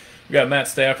drafted. We got Matt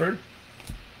Stafford,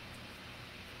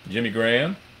 Jimmy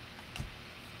Graham,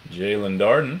 Jalen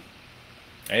Darden,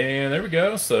 and there we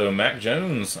go. So Mac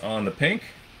Jones on the pink.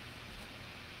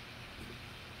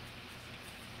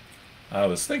 I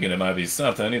was thinking it might be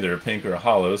something, either a pink or a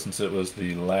hollow, since it was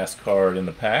the last card in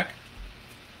the pack.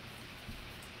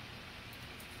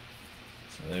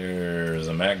 There's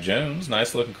a Mac Jones,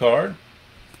 nice looking card.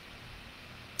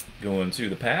 Going to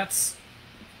the Pats.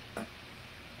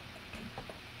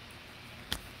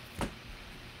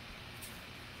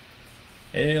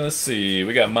 And let's see,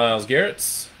 we got Myles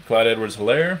Garrett's, Clyde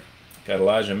Edwards-Helaire, got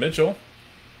Elijah Mitchell.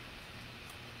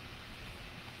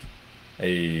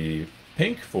 A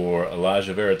pink for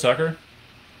Elijah Vera Tucker.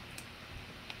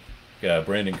 Got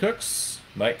Brandon Cooks,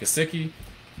 Mike Gesicki,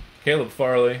 Caleb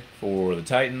Farley for the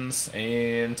Titans,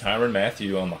 and Tyrann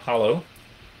Mathieu on the hollow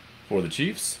for the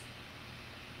Chiefs.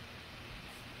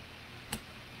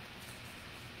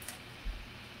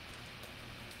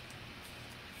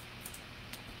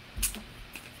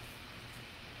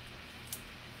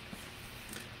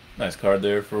 Nice card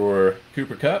there for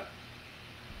Cooper Kupp.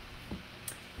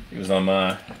 He was on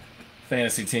my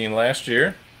fantasy team last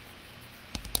year.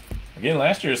 Again,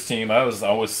 last year's team, I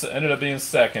ended up being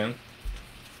second.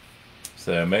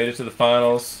 So made it to the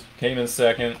finals, came in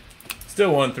second,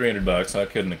 still won $300. So I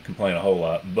couldn't complain a whole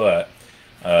lot, but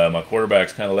my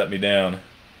quarterbacks kind of let me down.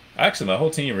 Actually, my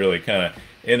whole team really kind of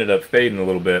ended up fading a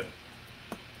little bit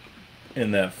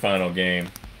in that final game.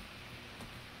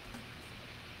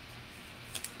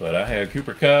 But I had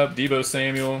Cooper Kupp, Deebo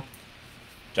Samuel,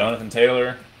 Jonathan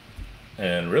Taylor,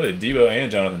 and really Deebo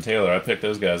and Jonathan Taylor. I picked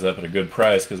those guys up at a good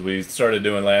price because we started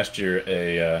doing last year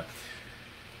a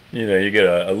you get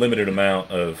a limited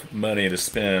amount of money to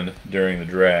spend during the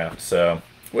draft. So,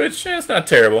 which it's not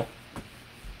terrible.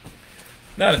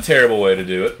 Not a terrible way to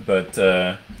do it, but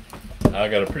I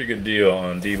got a pretty good deal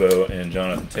on Deebo and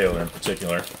Jonathan Taylor in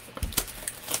particular.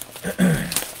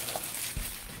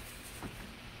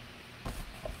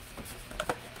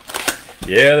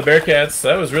 Yeah, the Bearcats,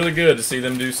 that was really good to see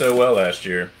them do so well last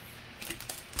year.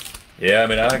 Yeah, I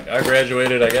mean, I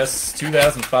graduated, I guess,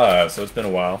 2005, so it's been a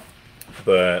while.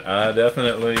 But I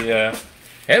definitely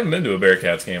haven't been to a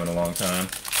Bearcats game in a long time.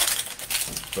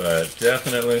 But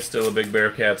definitely still a big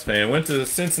Bearcats fan. Went to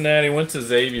Cincinnati, went to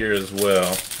Xavier as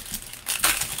well.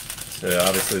 So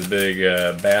obviously the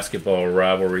big basketball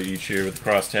rivalry each year with the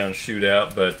crosstown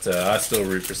shootout. But I still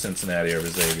root for Cincinnati over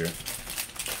Xavier.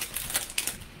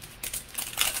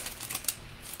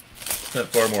 Spent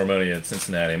far more money at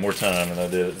Cincinnati, more time than I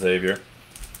did at Xavier.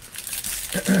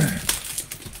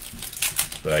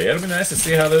 But yeah, it'll be nice to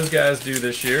see how those guys do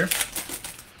this year.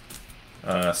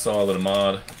 I saw that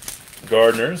Ahmad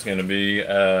Gardner is going to be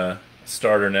a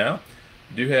starter now.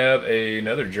 Do have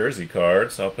another jersey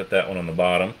card, so I'll put that one on the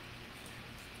bottom.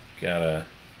 Gotta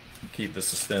keep the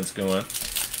suspense going.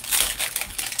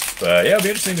 But yeah, it'll be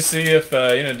interesting to see if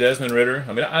Desmond Ridder.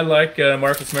 I mean, I like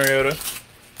Marcus Mariota,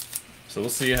 so we'll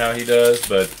see how he does.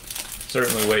 But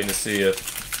certainly waiting to see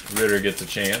if Ridder gets a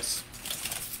chance.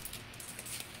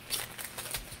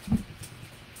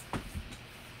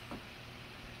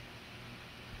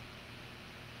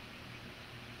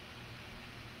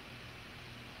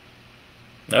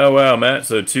 Oh wow, Matt!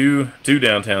 So two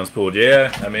downtowns pulled.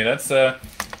 Yeah, I mean that's a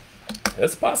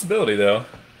possibility though.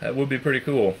 That would be pretty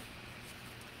cool,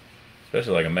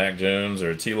 especially like a Mac Jones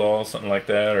or a T-Law, something like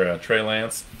that, or a Trey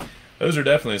Lance. Those are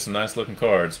definitely some nice looking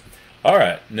cards. All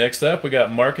right, next up we got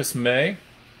Marcus May,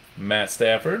 Matt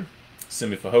Stafford,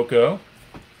 Simi Fehoko.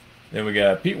 Then we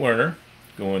got Pete Werner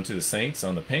going to the Saints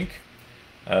on the pink.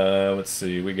 Let's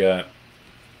see, we got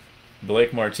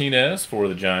Blake Martinez for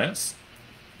the Giants.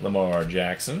 Lamar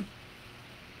Jackson.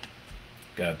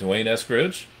 Got Dwayne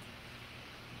Eskridge.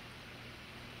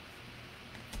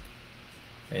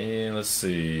 And let's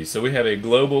see. So we have a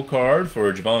global card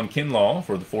for Javon Kinlaw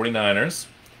for the 49ers.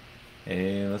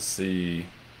 And let's see.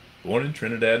 Born in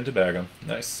Trinidad and Tobago.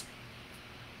 Nice.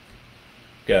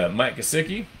 Got Mike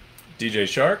Gesicki. DJ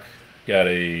Shark. Got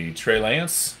a Trey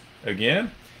Lance again.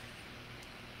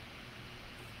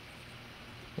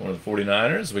 One of the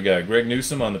 49ers. We got Greg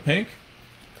Newsome on the pink.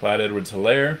 Clyde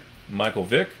Edwards-Hilaire, Michael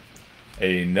Vick,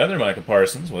 another Michael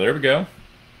Parsons. Well, there we go.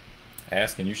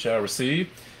 Ask and you shall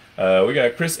receive. We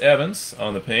got Chris Evans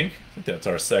on the pink. I think that's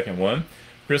our second one.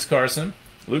 Chris Carson,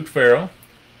 Luke Farrell.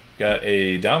 Got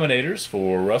a Dominators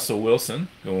for Russell Wilson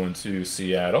going to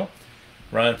Seattle.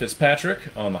 Ryan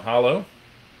Fitzpatrick on the hollow.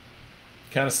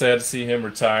 Kind of sad to see him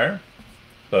retire,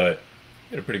 but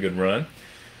he had a pretty good run.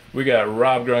 We got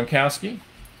Rob Gronkowski,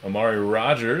 Amari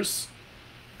Rogers.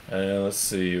 Let's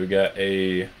see, we got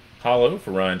a hollow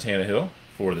for Ryan Tannehill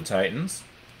for the Titans.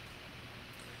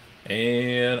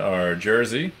 And our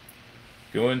jersey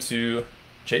going to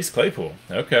Chase Claypool.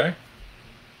 Okay.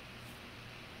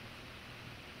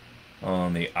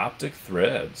 On the Optic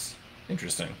threads.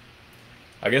 Interesting.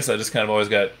 I guess I just kind of always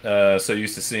got so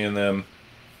used to seeing the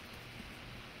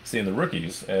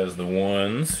rookies as the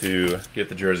ones who get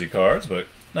the jersey cards, but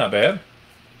not bad.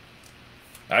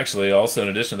 Actually, also in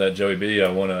addition to that Joey B, I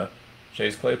won a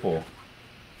Chase Claypool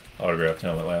autographed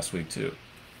helmet last week too.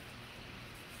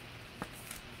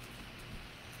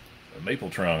 A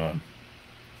Mapletron.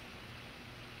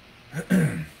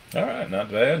 All right, not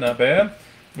bad, not bad.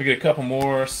 We get a couple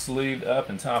more sleeved up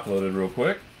and top loaded real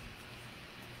quick.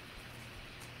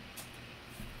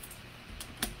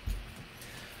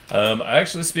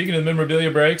 Actually, speaking of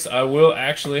memorabilia breaks, I will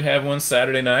actually have one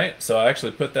Saturday night. So I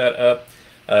actually put that up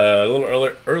a little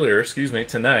earlier,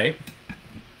 tonight.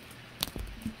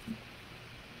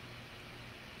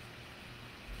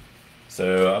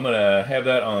 So I'm going to have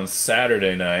that on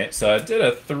Saturday night. So I did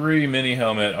a 3 mini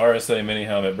helmet, RSA mini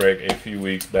helmet break a few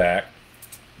weeks back.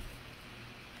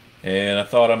 And I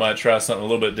thought I might try something a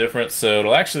little bit different. So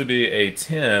it'll actually be a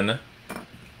 10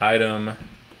 item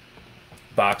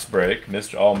box break,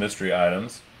 all mystery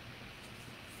items.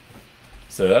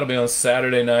 So that'll be on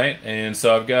Saturday night. And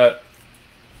so I've got,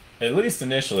 at least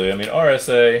initially, I mean,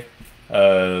 RSA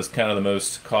is kind of the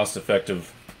most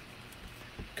cost-effective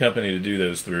company to do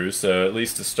those through. So at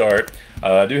least to start,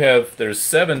 I do have, there's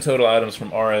 7 total items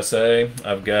from RSA.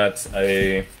 I've got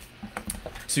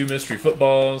 2 mystery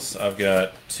footballs. I've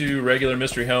got 2 regular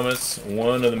mystery helmets.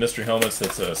 One of the mystery helmets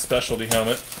that's a specialty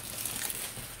helmet.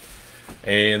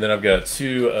 And then I've got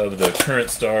 2 of the current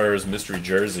stars mystery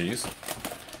jerseys.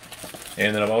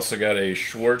 And then I've also got a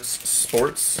Schwartz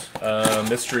Sports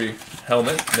mystery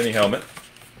helmet, mini helmet.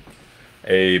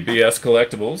 A BS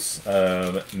Collectibles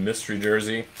mystery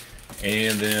jersey.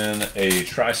 And then a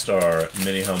TriStar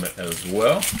mini helmet as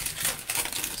well.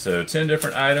 So 10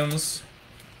 different items.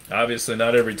 Obviously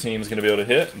not every team is going to be able to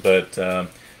hit, but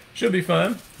should be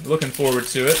fun. Looking forward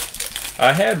to it.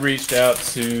 I had reached out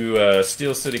to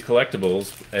Steel City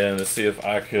Collectibles and to see if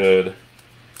I could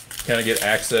kind of get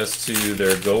access to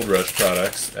their Gold Rush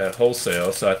products at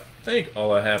wholesale. So I think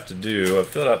all I have to do, I've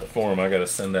filled out the form, I got to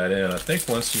send that in. I think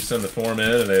once you send the form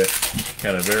in and they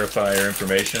kind of verify your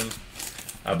information,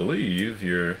 I believe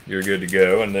you're good to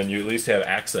go, and then you at least have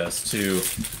access to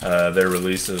their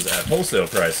releases at wholesale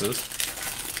prices.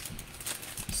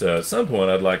 So at some point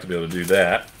I'd like to be able to do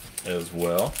that as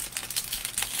well.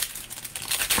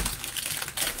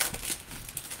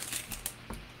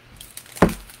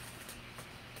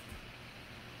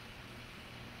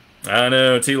 I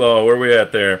know, T-Law, where are we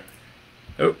at there?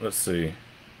 Oh, let's see.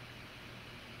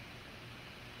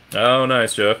 Oh,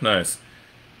 nice, Jeff, nice.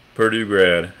 Purdue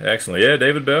grad, excellent. Yeah,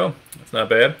 David Bell, that's not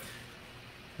bad.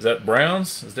 Is that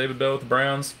Browns? Is David Bell with the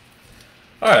Browns?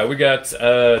 All right, we got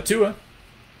Tua,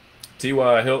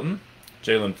 T.Y. Hilton,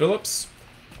 Jalen Phillips,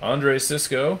 Andre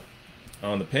Sisco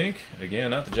on the pink.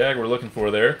 Again, not the Jag we're looking for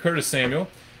there. Curtis Samuel,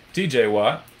 T.J.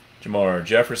 Watt, Jamar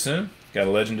Jefferson. Got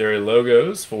a legendary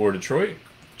logos for Detroit.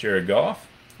 Jared Goff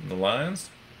from the Lions.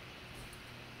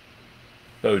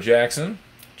 Bo Jackson,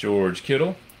 George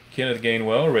Kittle, Kenneth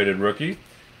Gainwell, rated rookie.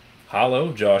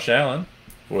 Hollow, Josh Allen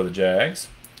for the Jags.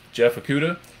 Jeff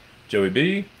Okuda, Joey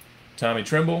B, Tommy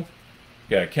Trimble.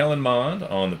 Got Kellen Mond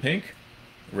on the pink,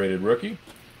 rated rookie.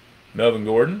 Melvin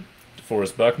Gordon,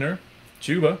 DeForest Buckner,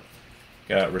 Chuba.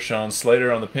 Got Rashawn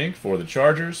Slater on the pink for the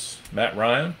Chargers. Matt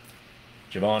Ryan,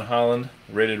 Javon Holland,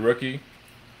 rated rookie.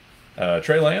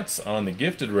 Trey Lance on the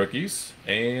gifted rookies.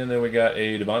 And then we got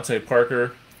a Devontae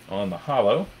Parker on the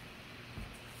hollow.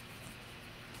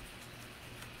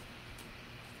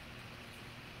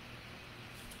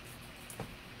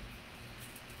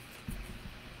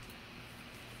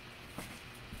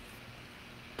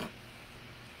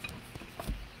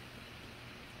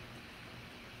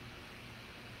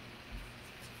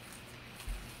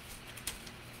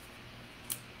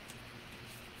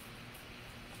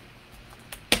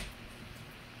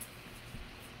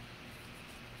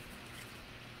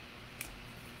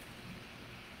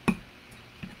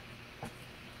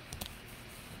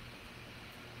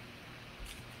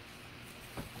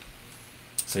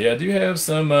 So yeah, I do have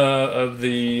some of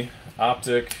the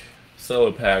Optic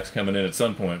cello packs coming in at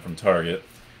some point from Target.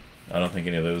 I don't think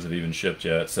any of those have even shipped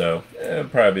yet, so it'll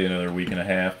probably be another week and a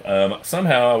half.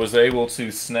 Somehow I was able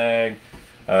to snag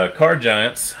Card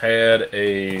Giants had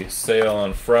a sale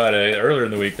on Friday. Earlier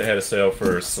in the week, they had a sale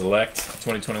for Select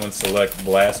 2021 Select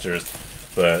blasters,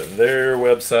 but their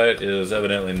website is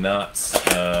evidently not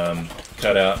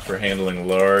cut out for handling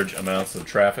large amounts of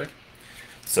traffic.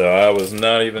 So I was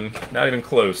not even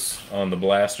close on the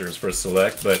blasters for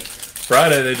Select, but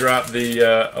Friday they dropped the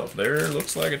oh, there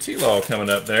looks like a T-Law coming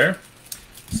up there.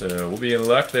 So we'll be in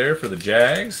luck there for the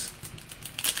Jags.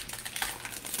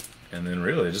 And then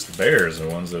really just the Bears are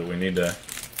the ones that we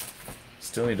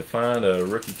still need to find a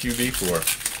rookie QB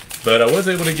for. But I was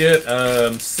able to get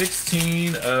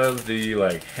 16 of the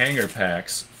like hanger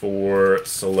packs for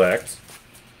Select.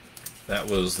 That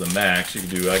was the max. You could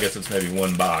do, I guess it's maybe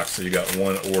one box, so you got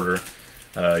one order.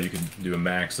 You can do a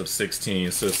max of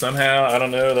 16. So somehow, I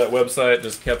don't know, that website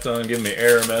just kept on giving me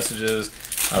error messages.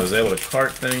 I was able to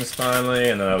cart things finally,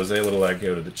 and then I was able to like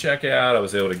go to the checkout. I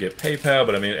was able to get PayPal,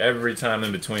 but I mean every time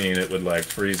in between it would like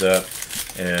freeze up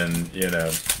and, you know,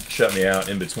 shut me out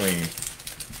in between.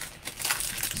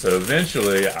 So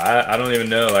eventually, I don't even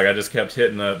know, like I just kept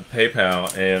hitting the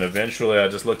PayPal, and eventually I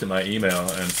just looked at my email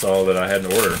and saw that I had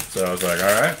an order. So I was like,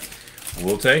 all right,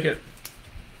 we'll take it.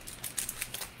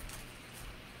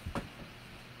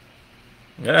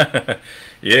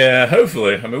 Yeah,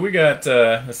 hopefully. I mean, we got,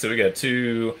 let's see, we got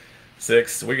 2,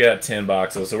 6, we got 10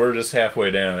 boxes, so we're just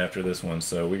halfway down after this one,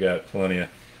 so we got plenty of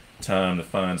time to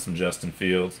find some Justin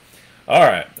Fields. All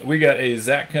right, we got a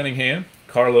Zach Cunningham,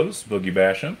 Carlos, Boogie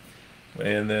Basham,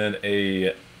 and then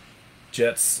a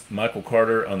Jets Michael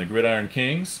Carter on the Gridiron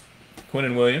Kings,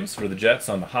 Quinnen Williams for the Jets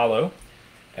on the Hollow,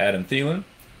 Adam Thielen,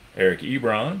 Eric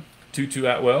Ebron, Tutu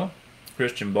Atwell,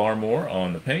 Christian Barmore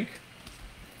on the Pink.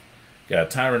 Got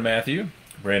Tyrann Mathieu,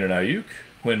 Brandon Ayuk,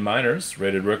 Quinn Miners,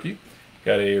 rated rookie.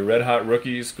 Got a Red Hot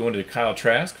Rookies going to Kyle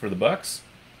Trask for the Bucks.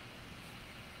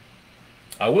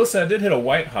 I will say I did hit a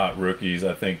White Hot Rookies,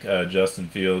 I think, Justin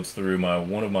Fields through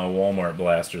one of my Walmart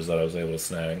blasters that I was able to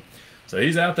snag. So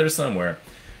he's out there somewhere.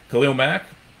 Khalil Mack,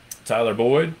 Tyler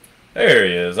Boyd. There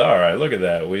he is. All right, look at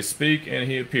that. We speak and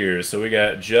he appears. So we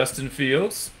got Justin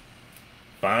Fields.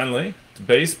 Finally, it's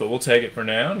base, but we'll take it for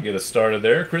now to get us started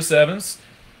there. Chris Evans.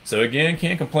 So again,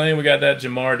 can't complain. We got that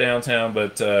Jamar downtown,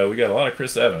 but we got a lot of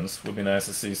Chris Evans. Would be nice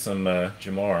to see some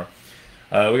Jamar.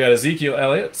 We got Ezekiel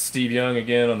Elliott, Steve Young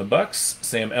again on the Bucks,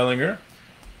 Sam Ellinger,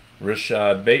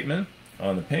 Rashad Bateman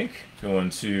on the Pink, going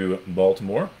to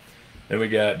Baltimore. Then we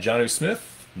got Jonnu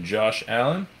Smith, Josh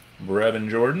Allen, Brevin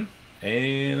Jordan,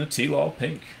 and a T-Law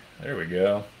Pink. There we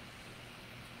go.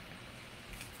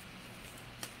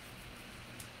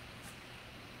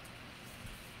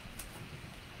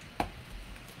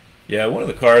 Yeah, one of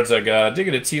the cards I got, I did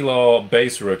get a T-Law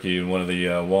base rookie in one of the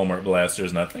Walmart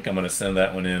blasters, and I think I'm going to send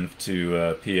that one in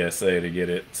to PSA to get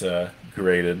it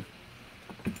graded.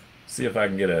 See if I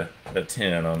can get a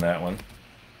 10 on that one.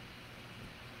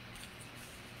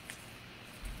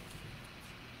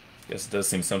 Guess it does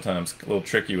seem sometimes a little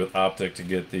tricky with Optic to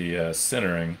get the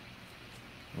centering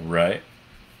right.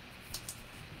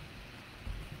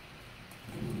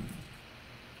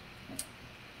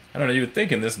 I don't know, you would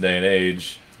think in this day and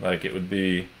age, like it would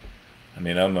be, I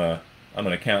mean, I'm an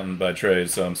accountant by trade,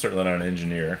 so I'm certainly not an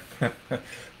engineer.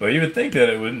 But you would think that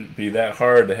it wouldn't be that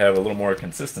hard to have a little more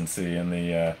consistency in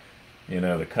the, you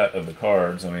know, the cut of the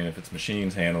cards. I mean, if it's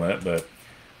machines handling it, but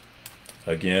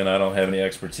again, I don't have any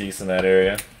expertise in that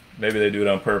area. Maybe they do it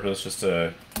on purpose just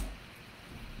to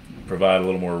provide a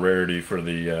little more rarity for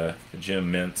the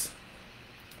Gem Mint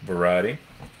variety.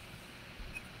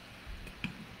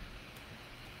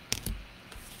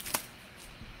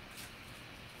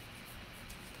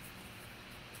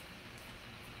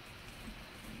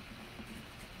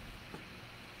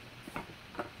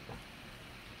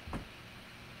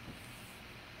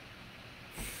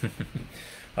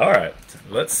 All right,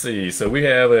 let's see. So we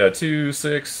have 2,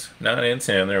 6, 9, and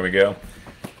 10. There we go.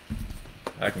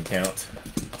 I can count.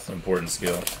 It's an important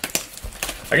skill.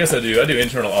 I guess I do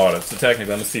internal audits. So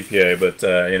technically, I'm a CPA, but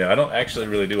you know, I don't actually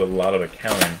really do a lot of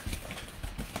accounting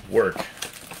work.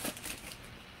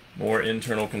 More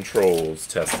internal controls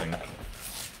testing.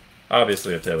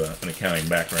 Obviously, I have to have an accounting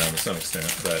background to some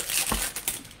extent, but.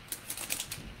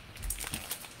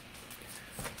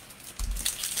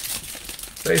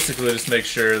 Basically, just make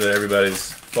sure that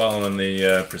everybody's following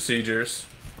the procedures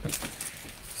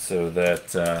so that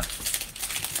the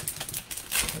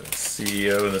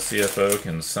CEO and the CFO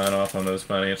can sign off on those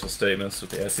financial statements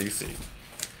with the SEC.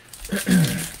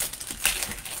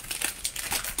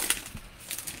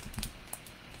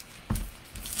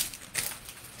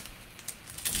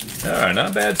 All right,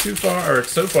 not bad too far, or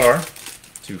so far.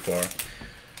 Too far.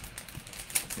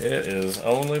 It is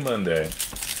only Monday.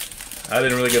 I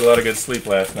didn't really get a lot of good sleep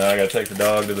last night. I got to take the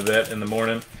dog to the vet in the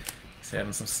morning. He's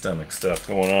having some stomach stuff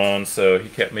going on, so he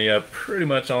kept me up pretty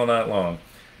much all night long.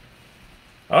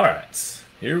 All right,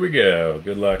 here we go.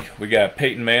 Good luck. We got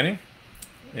Peyton Manning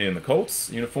in the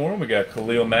Colts uniform. We got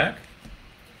Khalil Mack,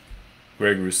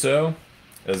 Greg Rousseau,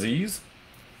 Aziz.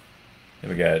 And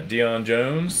we got Deion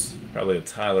Jones, probably a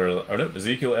Tyler, or no,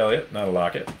 Ezekiel Elliott, not a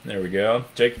Lockett. There we go.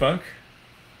 Jake Funk,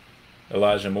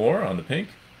 Elijah Moore on the pink.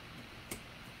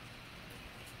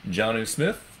 Jonnu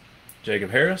Smith, Jacob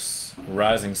Harris,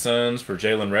 Rising Suns for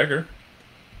Jalen Reagor,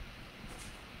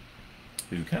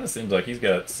 who kind of seems like he's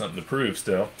got something to prove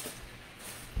still.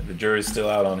 The jury's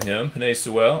still out on him. Penei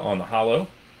Sewell on the hollow.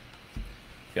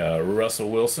 Got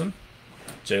Russell Wilson,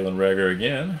 Jalen Reagor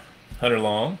again, Hunter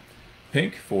Long,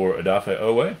 pink for Odafe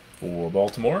Owe for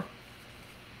Baltimore.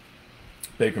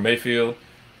 Baker Mayfield,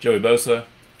 Joey Bosa,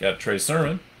 got Trey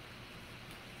Sermon.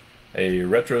 A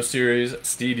retro series,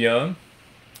 Steve Young.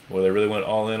 Well, they really went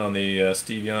all in on the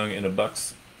Steve Young in a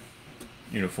Bucks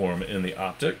uniform in the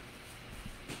Optic.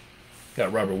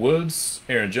 Got Robert Woods,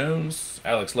 Aaron Jones,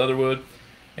 Alex Leatherwood,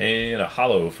 and a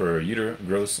hollow for Yetur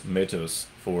Gross-Matos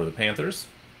for the Panthers.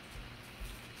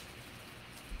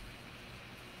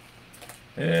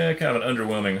 Yeah, kind of an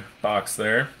underwhelming box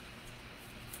there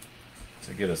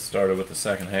to get us started with the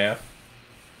second half.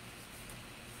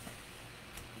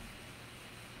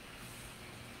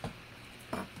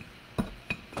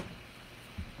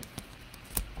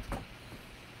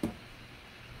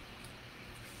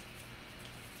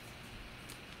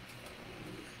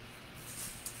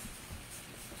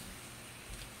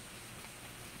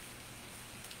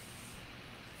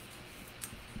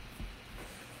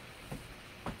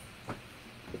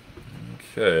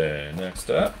 Okay, next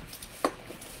up.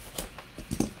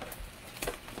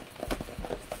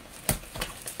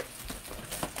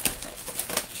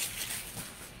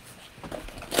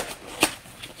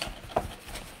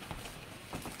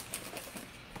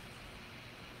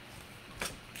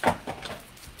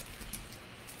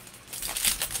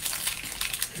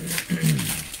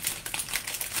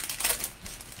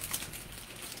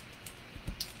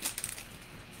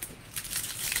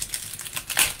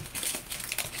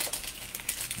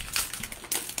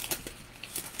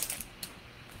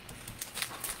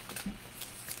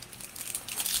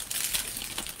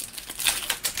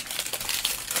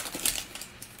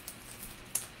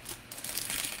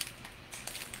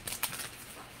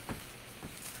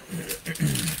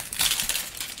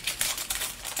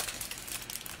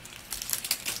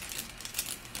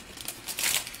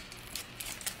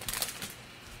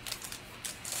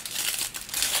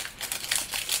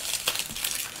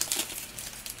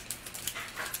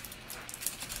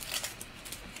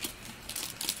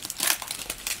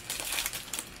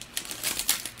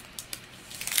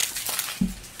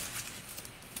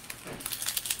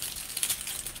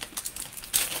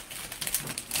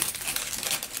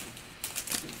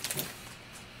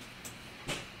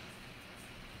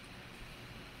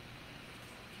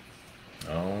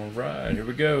 Alright, here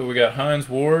we go. We got Hines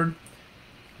Ward,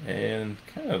 and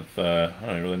kind of, I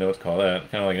don't really know what to call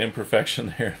that, kind of like an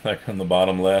imperfection there, like on the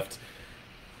bottom left.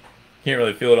 Can't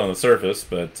really feel it on the surface,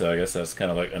 but I guess that's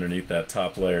kind of like underneath that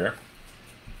top layer.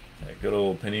 That good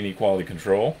old Panini quality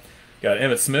control. Got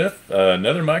Emmitt Smith,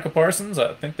 another Micah Parsons.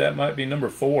 I think that might be number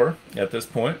 4 at this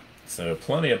point. So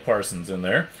plenty of Parsons in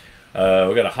there. We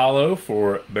got a hollow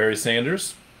for Barry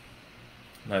Sanders.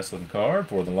 Nice looking card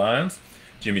for the Lions.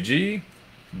 Jimmy G,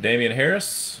 Damian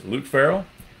Harris, Luke Farrell,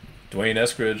 Dwayne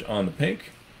Eskridge on the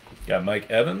pink. Got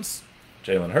Mike Evans,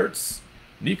 Jalen Hurts,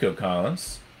 Nico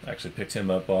Collins. Actually picked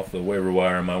him up off the waiver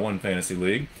wire in my one fantasy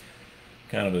league.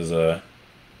 Kind of as a,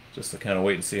 just to kind of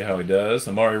wait and see how he does.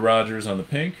 Amari Rodgers on the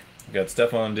pink. Got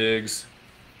Stephon Diggs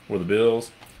for the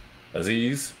Bills.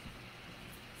 Aziz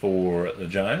for the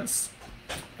Giants,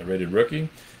 a rated rookie.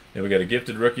 Then we got a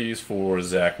gifted rookies for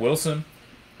Zach Wilson.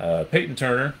 Peyton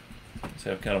Turner. Let's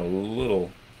have kind of a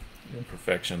little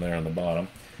imperfection there on the bottom.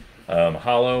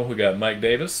 Hollow, we got Mike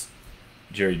Davis,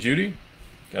 Jerry Jeudy,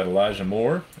 got Elijah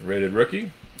Moore, rated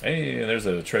rookie, and there's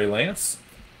a Trey Lance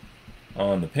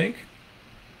on the pink.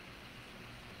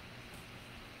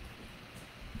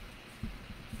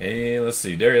 And let's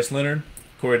see, Darius Leonard,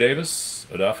 Corey Davis,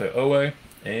 Odafe Owe,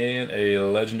 and a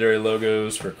legendary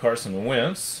logos for Carson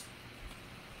Wentz.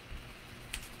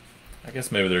 I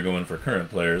guess maybe they're going for current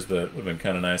players, but it would have been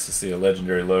kind of nice to see a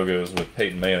legendary logos with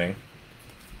Peyton Manning.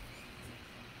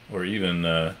 Or even,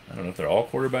 I don't know if they're all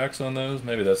quarterbacks on those.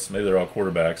 Maybe they're all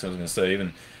quarterbacks. I was going to say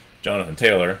even Jonathan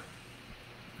Taylor.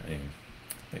 I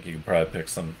think you could probably pick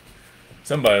some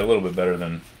somebody a little bit better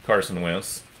than Carson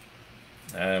Wentz.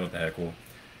 What the heck, we'll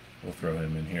throw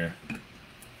him in here.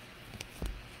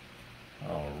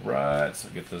 All right, so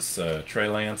get this Trey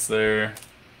Lance there,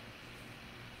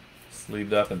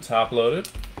 sleeved up and top loaded.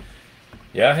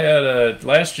 Yeah, I had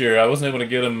last year. I wasn't able to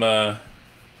get him. Not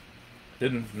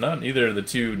in either of the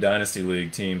two Dynasty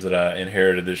League teams that I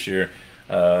inherited this year,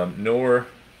 nor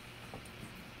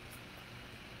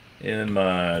in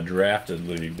my drafted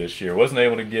league this year. Wasn't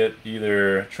able to get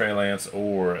either Trey Lance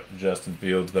or Justin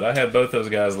Fields, but I had both those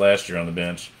guys last year on the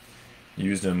bench.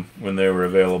 Used them when they were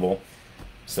available.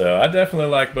 So I definitely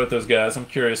like both those guys. I'm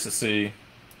curious to see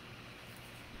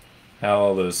how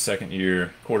all those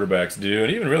second-year quarterbacks do,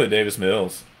 and even really Davis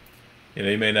Mills. You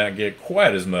know, he may not get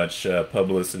quite as much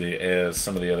publicity as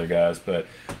some of the other guys, but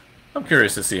I'm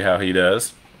curious to see how he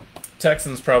does.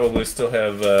 Texans probably still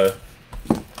have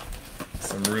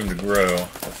some room to grow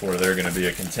before they're going to be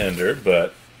a contender,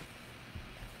 but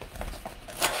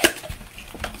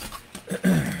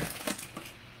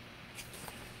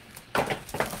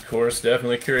of course,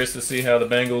 definitely curious to see how the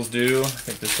Bengals do. I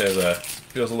think this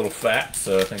feels a little fat,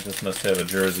 so I think this must have a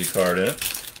jersey card in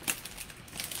it.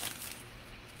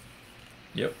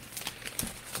 Yep.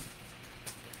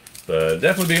 But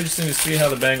definitely be interesting to see how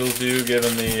the Bengals do,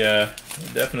 given the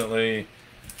definitely,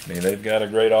 I mean, they've got a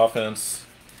great offense.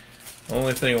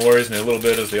 Only thing that worries me a little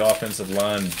bit is the offensive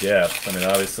line depth. I mean,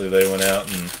 obviously they went out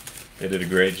and they did a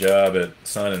great job at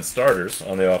signing starters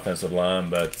on the offensive line,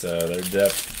 but their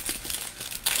depth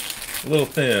a little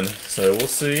thin, so we'll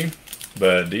see.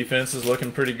 But defense is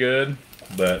looking pretty good,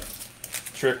 but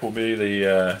trick will be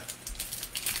the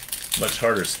much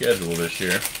harder schedule this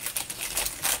year.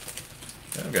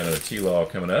 I've got another T-Law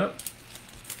coming up.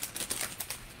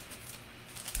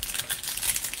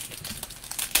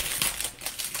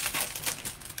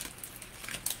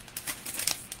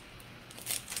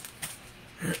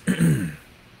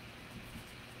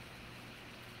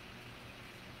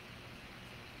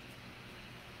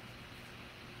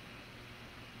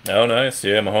 Oh, nice.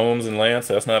 Yeah, Mahomes and Lance.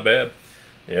 That's not bad.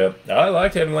 Yep. I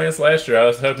liked having Lance last year. I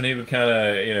was hoping he would kind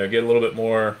of, get a little bit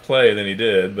more play than he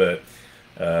did, but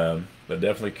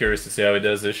definitely curious to see how he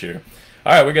does this year.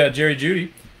 All right, we got Jerry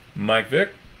Jeudy, Mike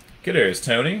Vick, Kadarius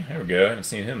Toney. There we go. I haven't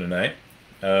seen him tonight.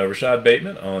 Rashad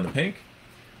Bateman on the pink.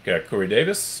 Got Corey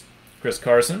Davis, Chris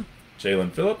Carson,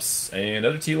 Jalen Phillips, and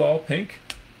another T-Law pink.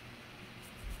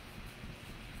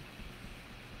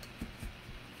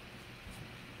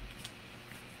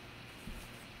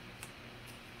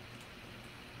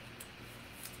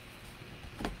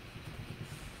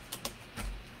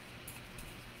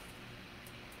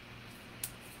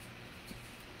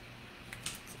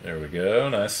 There we go.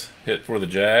 Nice hit for the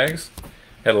Jags.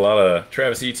 Had a lot of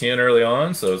Travis Etienne early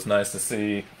on, so it's nice to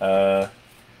see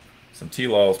some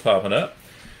T-Laws popping up.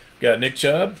 Got Nick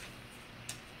Chubb.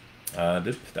 I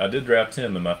did draft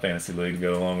him in my fantasy league to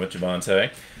go along with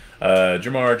Javonte.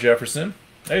 Jamar Jefferson.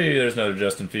 Hey, there's another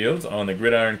Justin Fields on the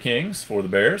Gridiron Kings for the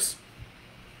Bears.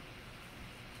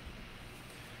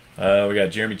 We got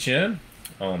Jeremy Chin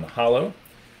on the Hollow.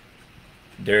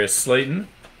 Darius Slayton.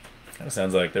 Kind of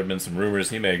sounds like there have been some rumors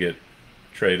he may get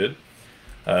traded.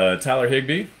 Tyler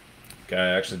Higbee, guy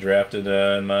I actually drafted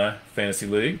in my fantasy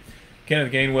league.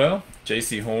 Kenneth Gainwell,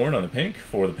 J.C. Horn on the pink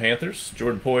for the Panthers.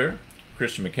 Jordan Poyer,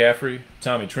 Christian McCaffrey,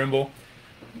 Tommy Trimble,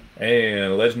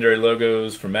 and legendary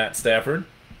logos for Matt Stafford.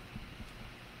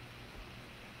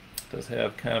 Does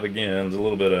have kind of, again, there's a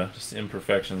little bit of just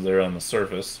imperfections there on the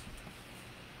surface.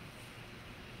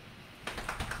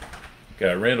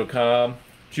 Got Randall Cobb,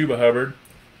 Chuba Hubbard,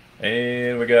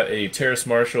 and we got a Terrace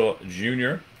Marshall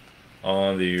Jr.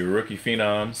 on the Rookie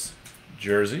Phenoms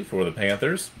jersey for the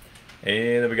Panthers.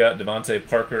 And then we got Devontae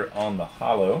Parker on the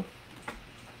Hollow.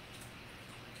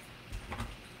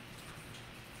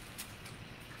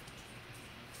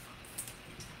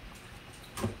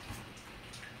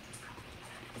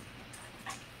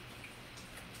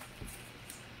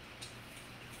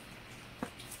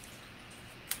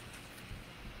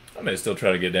 I may still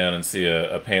try to get down and see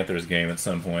a Panthers game at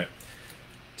some point.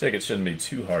 Take it shouldn't be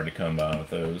too hard to come by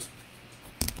with those.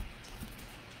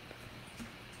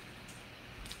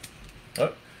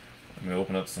 Oh, let me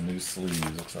open up some new sleeves.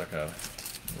 Looks like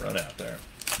I've run out there.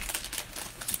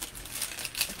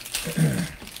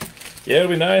 Yeah, it'll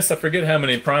be nice. I forget how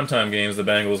many primetime games the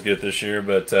Bengals get this year,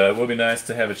 but it will be nice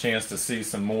to have a chance to see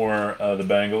some more of the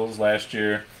Bengals. Last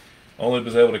year, only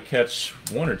was able to catch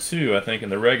one or two, I think, in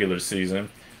the regular season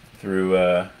through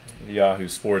the Yahoo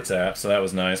Sports app, so that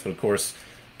was nice. But of course,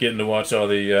 getting to watch all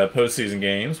the postseason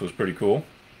games was pretty cool.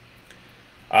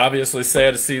 Obviously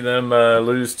sad to see them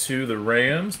lose to the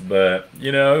Rams, but,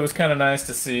 it was kind of nice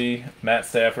to see Matt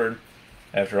Stafford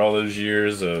after all those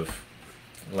years of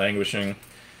languishing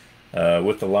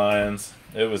with the Lions.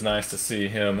 It was nice to see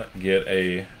him get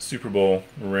a Super Bowl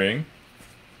ring.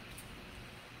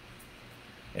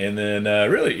 And then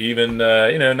really even,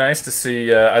 nice to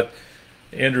see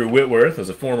Andrew Whitworth was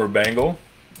a former Bengal.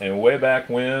 And way back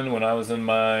when I was in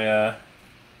my, I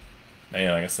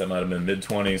guess that might have been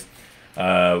mid-20s,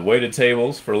 waited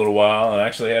tables for a little while, and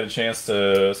actually had a chance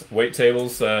to wait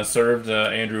tables, served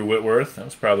Andrew Whitworth. That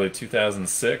was probably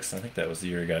 2006. I think that was the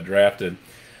year he got drafted.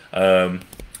 And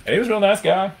he was a real nice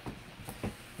guy.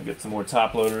 I'll get some more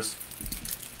top loaders.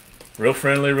 Real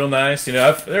friendly, real nice. There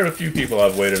are a few people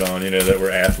I've waited on, that were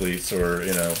athletes or,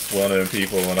 well-known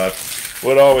people, and I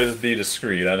would always be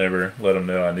discreet. I never let them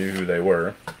know I knew who they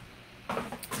were.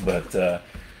 But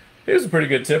he was a pretty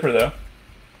good tipper, though.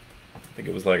 I think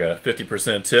it was like a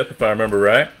 50% tip, if I remember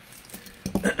right.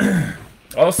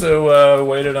 Also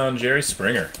waited on Jerry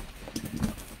Springer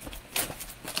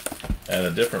at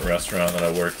a different restaurant that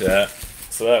I worked at.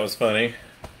 So that was funny.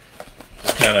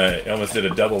 Just kind of almost did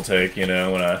a double take, when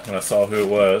I saw who it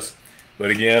was. But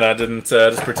again, I didn't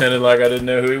just pretended like I didn't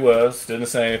know who he was. Didn't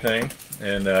say anything,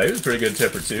 and he was a pretty good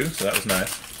tipper too. So that was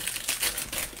nice.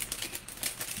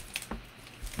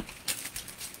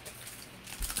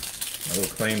 A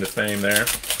little claim to fame there.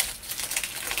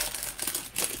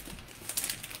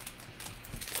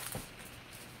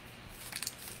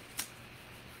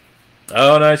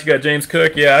 Oh, nice! You got James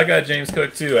Cook. Yeah, I got James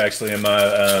Cook too. Actually, in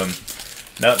my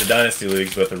not the Dynasty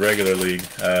leagues, but the regular league.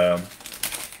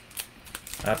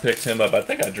 I picked him up. I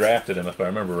think I drafted him, if I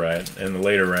remember right, in the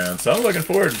later rounds. So I'm looking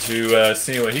forward to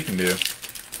seeing what he can do.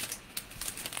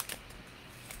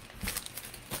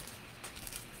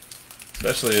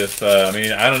 Especially if,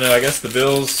 I don't know, I guess the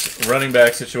Bills' running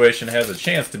back situation has a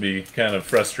chance to be kind of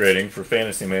frustrating for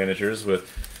fantasy managers.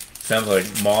 Sounds like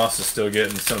Moss is still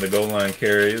getting some of the goal line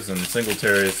carries, and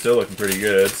Singletary is still looking pretty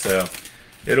good. So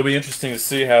it'll be interesting to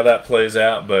see how that plays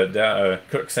out, but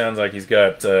Cook sounds like he's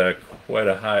got quite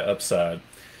a high upside.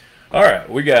 All right,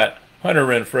 we got Hunter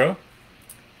Renfrow,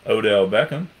 Odell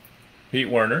Beckham, Pete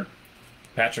Werner,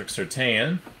 Patrick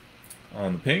Surtain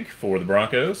on the pink for the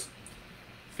Broncos.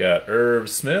 Got Irv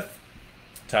Smith,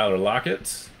 Tyler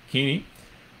Lockett, Keeney,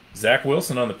 Zach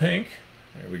Wilson on the pink.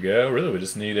 There we go. Really, we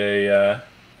just need a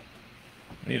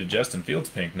Justin Fields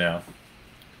pink now.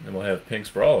 Then we'll have pinks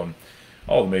for all of them.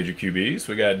 All the major QBs.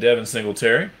 We got Devin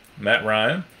Singletary, Matt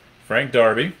Ryan, Frank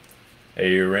Darby,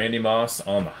 a Randy Moss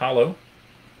on the hollow.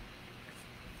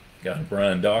 Got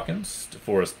Brian Dawkins,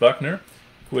 DeForest Buckner,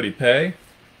 Kwity Paye,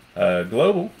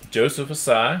 Global, Joseph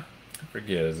Asai. I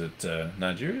forget, is it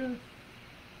Nigeria?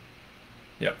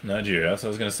 Yep, Nigeria. That's what I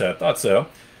was going to say. I thought so.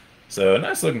 So,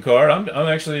 nice looking card. I'm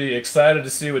actually excited to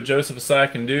see what Joseph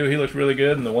Asai can do. He looked really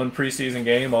good in the one preseason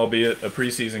game, albeit a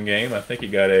preseason game. I think he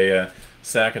got a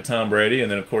sack of Tom Brady,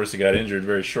 and then, of course, he got injured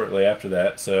very shortly after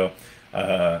that. So,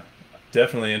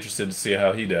 definitely interested to see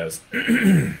how he does.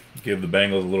 Give the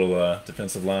Bengals a little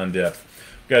defensive line depth.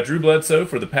 We've got Drew Bledsoe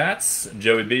for the Pats,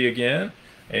 Joey B again,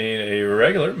 and a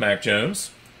regular, Mac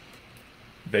Jones.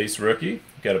 Base rookie.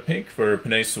 Got a pink for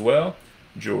Penei Sewell,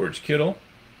 George Kittle,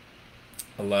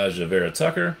 Elijah Vera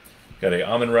Tucker. Got a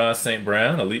Amon-Ra St.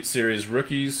 Brown, Elite Series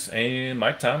rookies, and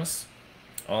Mike Thomas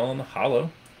on the hollow.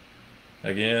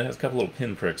 Again, has a couple little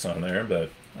pinpricks on there,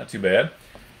 but not too bad.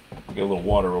 We'll get a little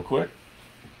water real quick.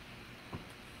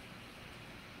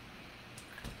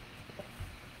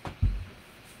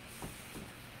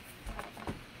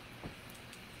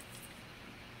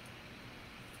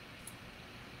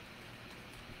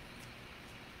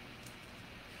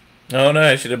 Oh,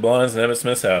 nice. You did blinds in Emmitt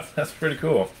Smith's house. That's pretty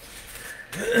cool.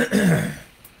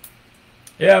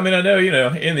 Yeah, I know,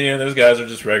 in the end, those guys are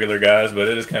just regular guys, but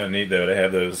it is kind of neat, though, to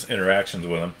have those interactions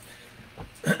with them.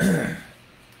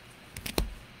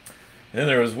 Then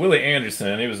there was Willie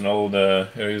Anderson. He was an old, he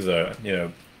was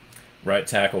a, right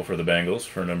tackle for the Bengals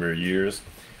for a number of years.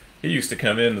 He used to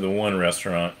come into the one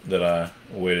restaurant that I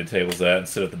waited tables at and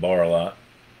sit at the bar a lot.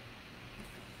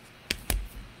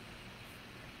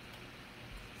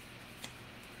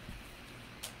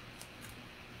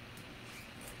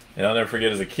 And I'll never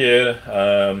forget as a kid,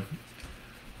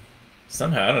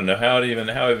 somehow, I don't know how I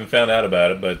even found out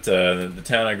about it, but the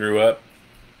town I grew up,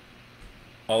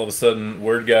 all of a sudden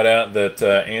word got out that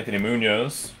Anthony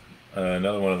Munoz,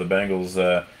 another one of the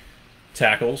Bengals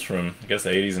tackles from, I guess, the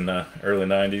 80s and early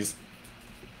 90s,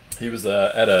 he was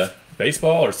at a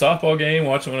baseball or softball game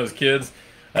watching one of his kids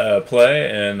play,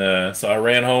 and so I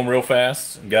ran home real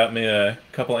fast and got me a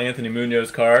couple Anthony Munoz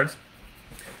cards.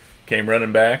 Came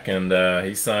running back, and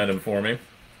he signed them for me.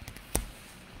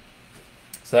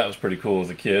 So that was pretty cool as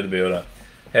a kid to be able to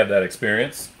have that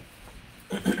experience.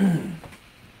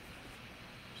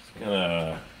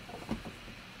 Gonna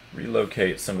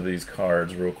relocate some of these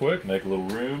cards real quick, make a little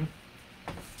room.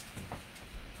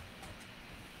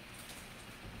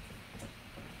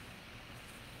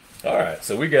 Alright,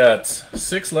 so we got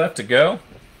 6 left to go.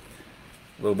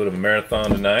 A little bit of a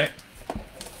marathon tonight.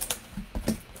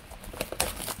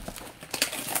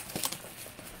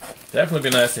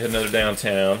 Definitely be nice to hit another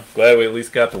downtown. Glad we at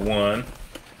least got the one.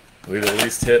 We've at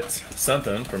least hit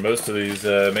something for most of these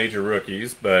major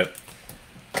rookies, but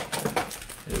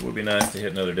it would be nice to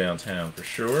hit another downtown for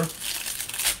sure.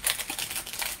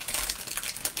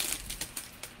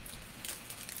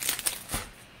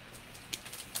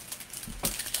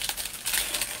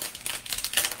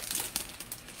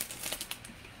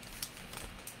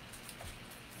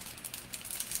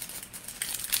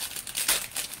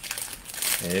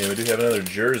 And we do have another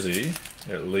jersey,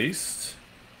 at least.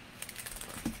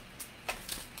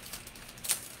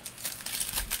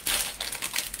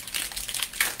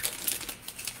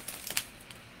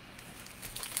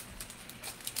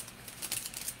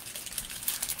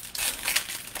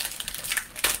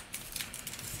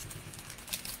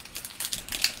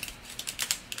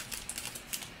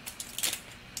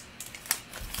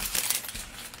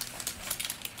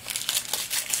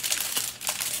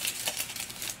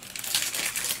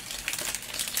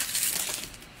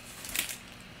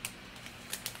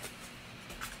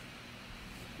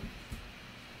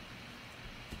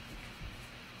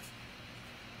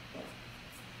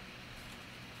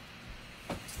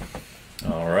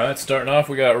 Alright, starting off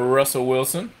we got Russell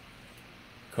Wilson,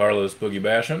 Carlos Boogie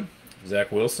Basham,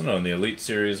 Zach Wilson on the Elite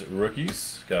Series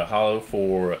rookies. Got a holo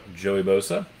for Joey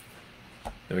Bosa.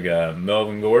 Then we got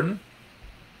Melvin Gordon,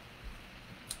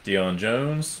 Deion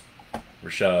Jones,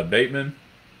 Rashad Bateman,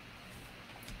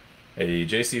 a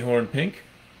J.C. Horn pink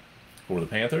for the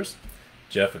Panthers,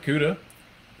 Jeff Okudah,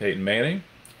 Peyton Manning,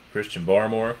 Christian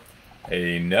Barmore,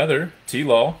 another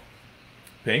T-Law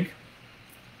pink.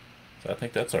 So I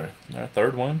think that's our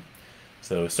third one.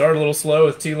 So we started a little slow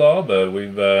with T-Law, but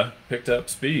we've picked up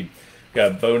speed.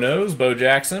 Got Bo Nose, Bo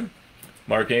Jackson,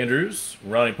 Mark Andrews,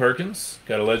 Ronnie Perkins.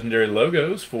 Got a legendary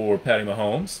logos for Patty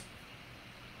Mahomes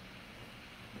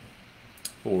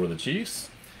for the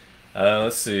Chiefs.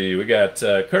 Let's see, we got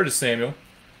Curtis Samuel,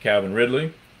 Calvin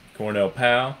Ridley, Cornell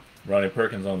Powell, Ronnie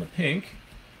Perkins on the pink.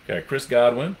 Got Chris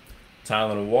Godwin,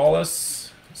 Tylan Wallace.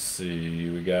 Let's see,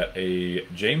 we got a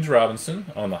James Robinson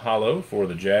on the holo for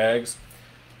the Jags,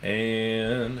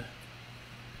 and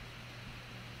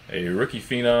a Rookie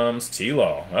Phenoms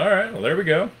T-Law. All right, well, there we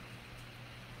go.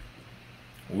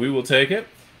 We will take it.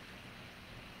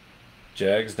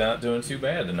 Jags not doing too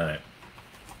bad tonight.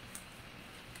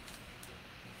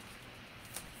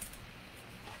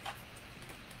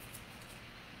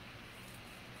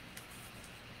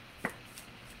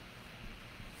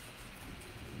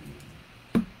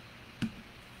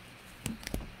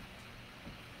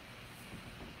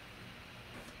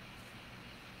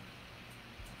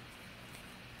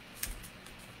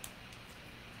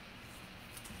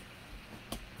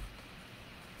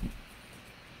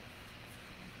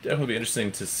 Definitely be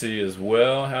interesting to see as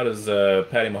well. How does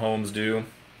Patty Mahomes do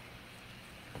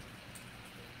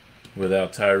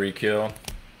without Tyreek Hill?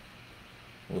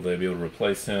 Will they be able to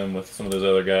replace him with some of those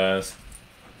other guys?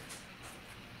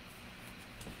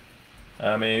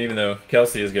 I mean, even though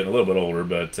Kelsey is getting a little bit older,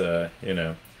 but, you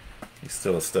know, he's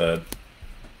still a stud.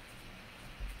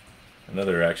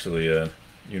 Another, actually,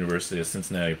 University of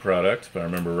Cincinnati product, if I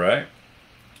remember right.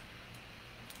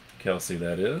 Kelsey,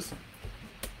 that is.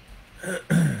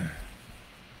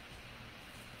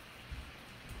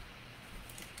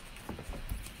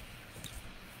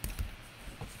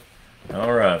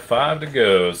 All right, 5 to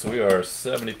go, so we are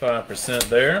 75%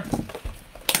 there.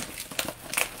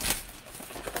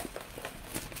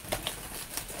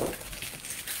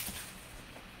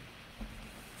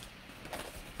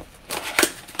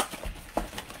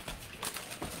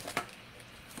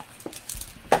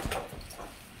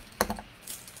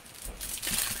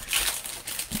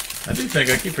 I do think,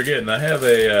 I keep forgetting, I have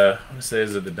a, I want to say,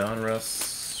 is it the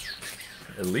Donruss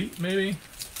Elite, maybe?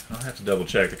 I'll have to double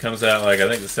check. It comes out, like, I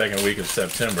think the second week of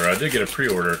September. I did get a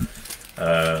pre-order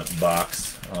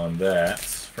box on that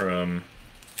from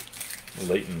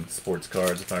Leighton Sports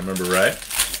Cards, if I remember right.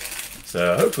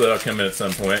 So hopefully that'll come in at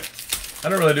some point. I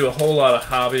don't really do a whole lot of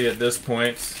hobby at this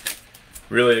point.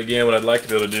 Really, again, what I'd like to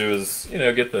be able to do is, you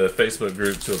know, get the Facebook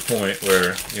group to a point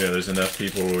where, you know, there's enough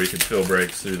people where we can fill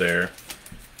breaks through there.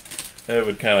 It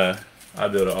would kind of,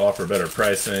 I'd be able to offer better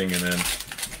pricing, and then,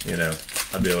 you know,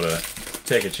 I'd be able to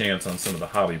take a chance on some of the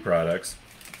hobby products.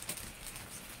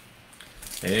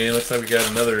 And it looks like we got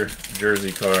another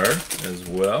jersey card as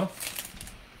well.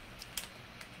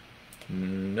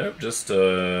 Nope, just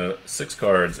 6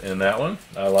 cards in that one.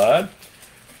 I lied.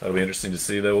 That'll be interesting to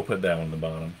see, though. We'll put that one in the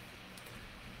bottom.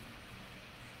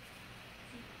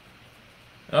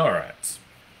 All right.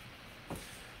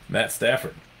 Matt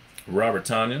Stafford, Robert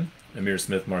Tonyan, Amir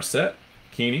Smith-Marset,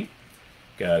 Keeney.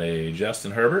 Got a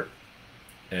Justin Herbert,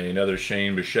 another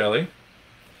Shane Buechele.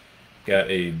 Got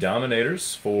a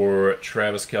Dominators for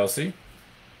Travis Kelce.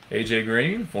 AJ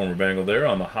Green, former Bengal there,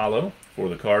 on the hollow for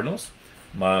the Cardinals.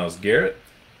 Myles Garrett,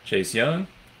 Chase Young,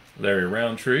 Larry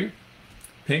Roundtree,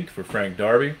 pink for Frank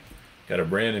Darby. Got a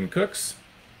Brandon Cooks,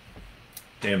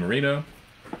 Dan Marino,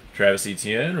 Travis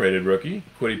Etienne, rated rookie,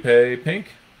 Kwity Paye, pink,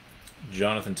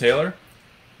 Jonathan Taylor,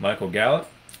 Michael Gallup,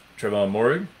 Trevon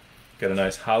Moehrig. Got a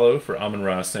nice hollow for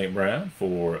Amon-Ra St. Brown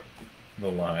for the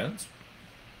Lions.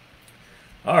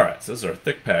 All right, so this is our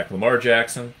thick pack. Lamar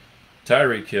Jackson,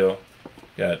 Tyreek Hill,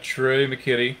 got Trey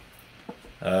McKitty,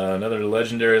 another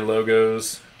legendary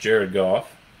logos, Jared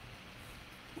Goff,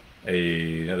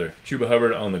 another Chuba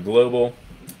Hubbard on the global,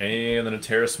 and then a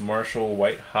Terrace Marshall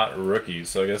white hot rookie.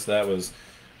 So I guess that was,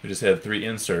 we just had 3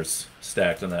 inserts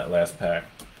stacked in that last pack.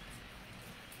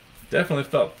 Definitely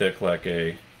felt thick like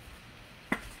a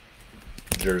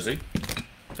jersey.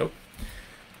 Oh.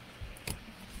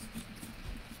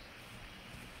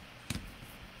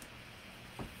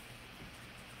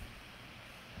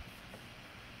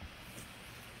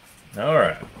 All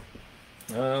right.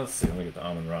 Let's see. Let me get the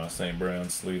Amon-Ra St. Brown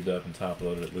sleeved up and top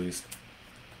loaded at least.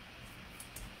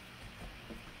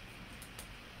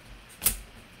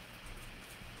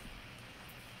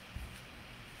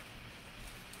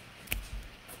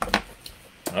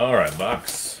 All right,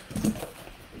 box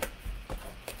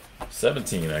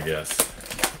 17, I guess.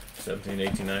 17,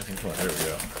 18, 19, 20. There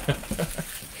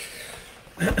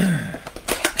we go.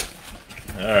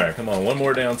 All right, come on. One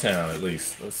more downtown at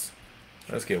least. Let's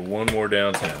get one more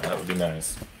downtown. That would be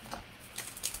nice.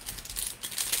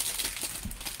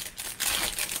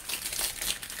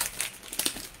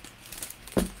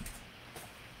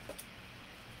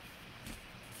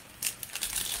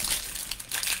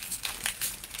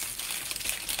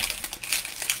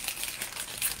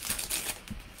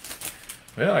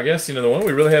 Well, I guess, the one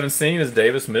we really haven't seen is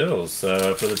Davis Mills for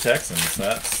the Texans.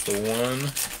 That's the one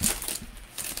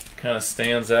kind of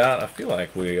stands out. I feel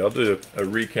like I'll do a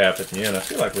recap at the end. I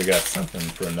feel like we got something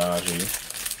for Najee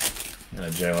and a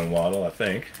Jalen Waddle, I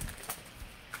think.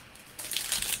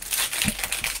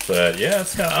 But yeah,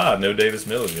 it's kind of odd. No Davis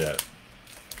Mills yet.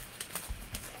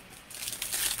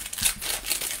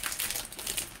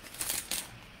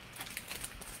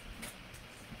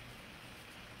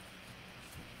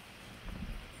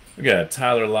 We got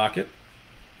Tyler Lockett,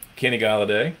 Kenny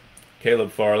Galladay,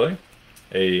 Caleb Farley,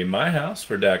 a My House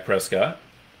for Dak Prescott.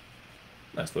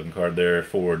 Nice looking card there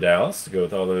for Dallas to go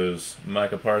with all those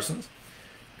Micah Parsons.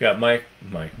 Got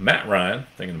Matt Ryan,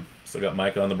 thinking still got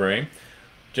Micah on the brain.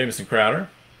 Jamison Crowder.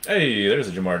 Hey, there's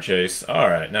a Jamar Chase. All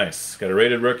right, nice. Got a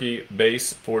rated rookie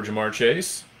base for Jamar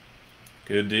Chase.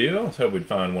 Good deal. Let's hope we'd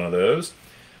find one of those.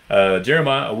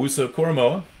 Jeremiah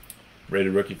Owusu-Koramoah,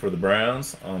 rated rookie for the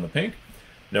Browns on the pink.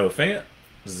 Noah Fant,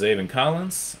 Zaven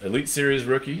Collins, Elite Series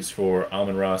rookies for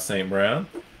Amon-Ra St. Brown.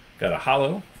 Got a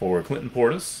hollow for Clinton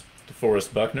Portis,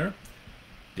 DeForest Buckner,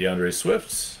 DeAndre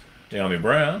Swift, De'Ami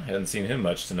Brown. Hadn't seen him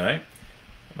much tonight.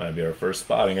 Might be our first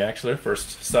spotting, actually.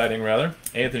 First sighting, rather.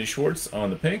 Anthony Schwartz on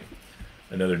the pink.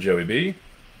 Another Joey B.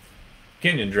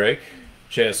 Kenyon Drake,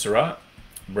 Chaz Surratt,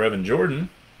 Brevin Jordan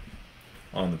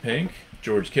on the pink.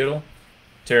 George Kittle,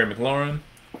 Terry McLaurin,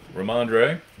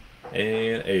 Ramondre,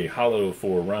 and a hollow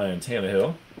for Ryan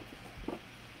Tannehill.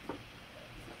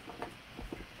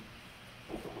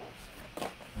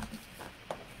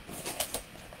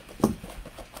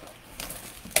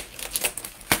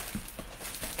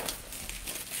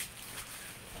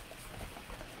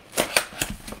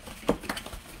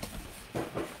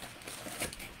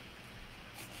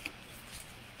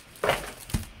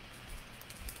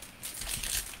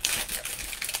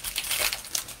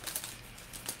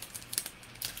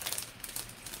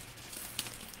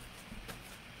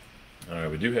 Alright,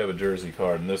 we do have a jersey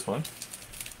card in this one.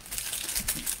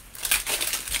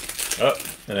 Oh,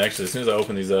 and actually, as soon as I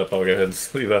open these up, I'll go ahead and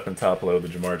sleeve up and top load the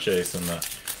Jamar Chase and the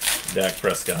Dak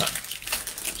Prescott.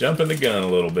 Jumping the gun a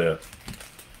little bit.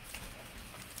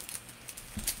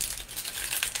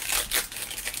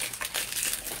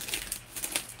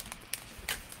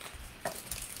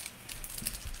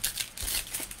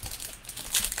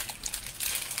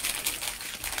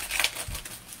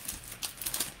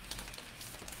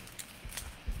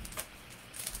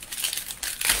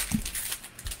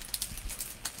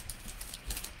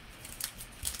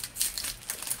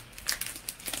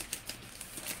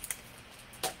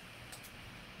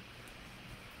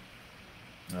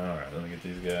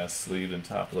 Get these guys sleeved and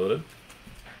top loaded.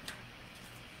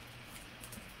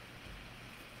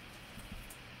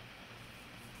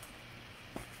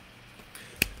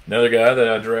 Another guy that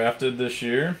I drafted this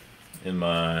year in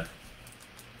my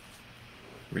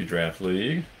redraft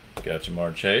league, got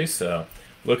Jamar Chase. So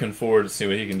looking forward to see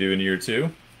what he can do in year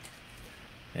 2.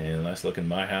 And nice looking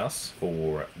My House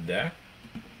for Dak.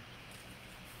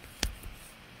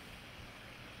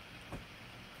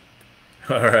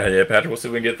 All right, yeah, Patrick, we'll see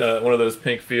if we can get one of those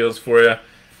pink fields for you.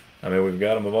 I mean, we've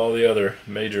got them of all the other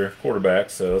major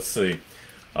quarterbacks, so let's see.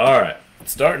 All right,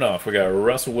 starting off, we got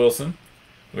Russell Wilson.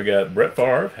 We got Brett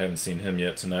Favre, haven't seen him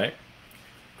yet tonight.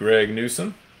 Greg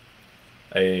Newsome,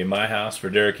 a My House for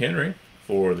Derrick Henry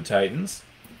for the Titans.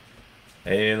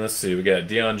 And let's see, we got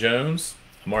Deion Jones,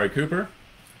 Amari Cooper,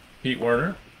 Pete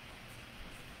Werner.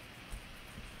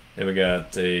 Then we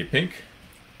got a pink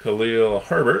Khalil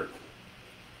Herbert.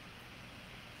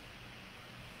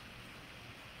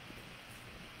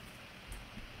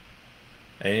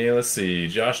 And let's see,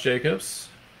 Josh Jacobs,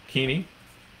 Keeney.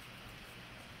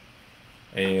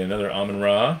 And another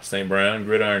Amon-Ra, St. Brown,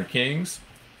 Gridiron Kings.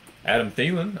 Adam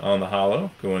Thielen on the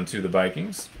hollow, going to the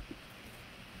Vikings.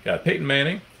 Got Peyton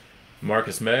Manning,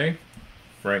 Marcus May,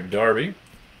 Frank Darby.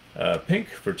 Pink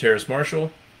for Terrace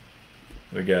Marshall.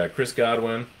 We got Chris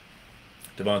Godwin,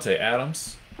 Devontae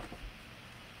Adams,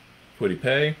 Kwity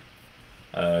Paye.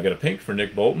 Got a pink for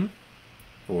Nick Bolton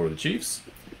for the Chiefs.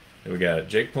 And we got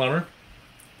Jake Plummer,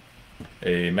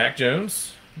 a Mac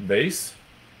Jones base.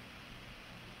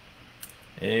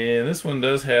 And this one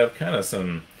does have kind of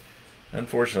some,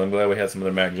 unfortunately, I'm glad we had some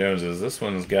other Mac Joneses. This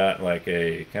one's got like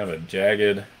a kind of a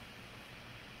jagged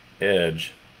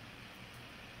edge.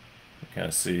 You kind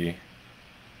of see.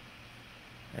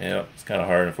 Yeah, it's kind of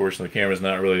hard. Unfortunately, the camera's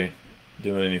not really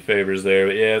doing any favors there.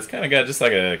 But yeah, it's kind of got just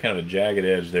like a kind of a jagged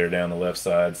edge there down the left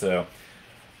side. So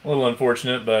a little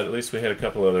unfortunate, but at least we had a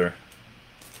couple other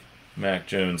Mac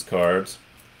Jones cards.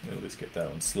 At least get that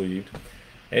one sleeved.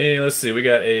 And let's see, we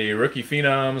got a rookie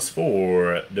phenoms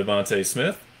for Devontae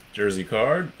Smith, jersey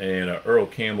card, and a Earl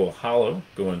Campbell hollow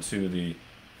going to the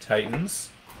Titans,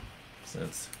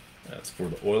 since that's for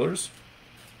the Oilers.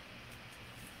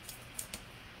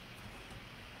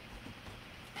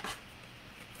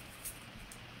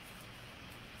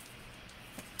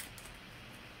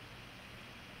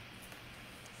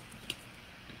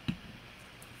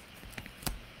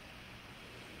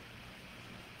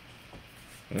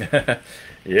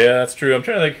 Yeah, that's true. I'm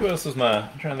trying to think who else was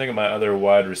I'm trying to think of my other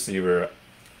wide receiver.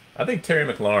 I think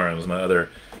Terry McLaurin was my other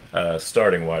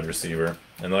starting wide receiver.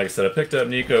 And like I said, I picked up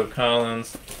Nico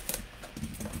Collins.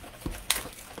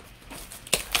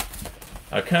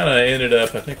 I kind of ended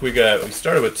up, I think we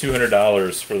started with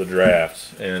 $200 for the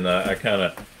draft, and I kind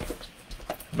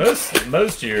of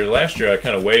most years, last year I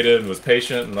kind of waited and was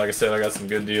patient, and like I said, I got some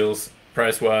good deals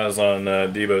price-wise on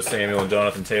Deebo Samuel and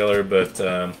Jonathan Taylor, but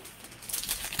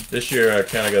this year I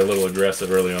kind of got a little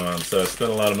aggressive early on, so I spent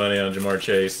a lot of money on Jamar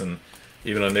Chase and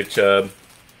even on Nick Chubb.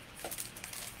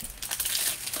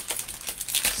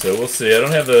 So we'll see. I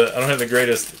don't have the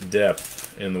greatest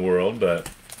depth in the world, but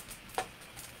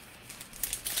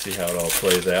see how it all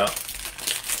plays out.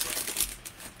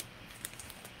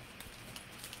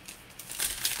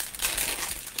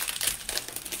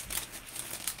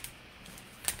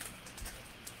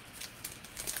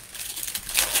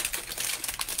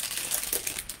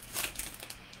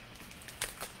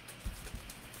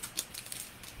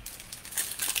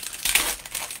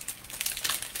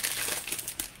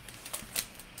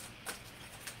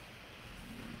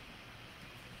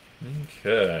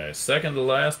 Okay, second to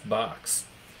last box.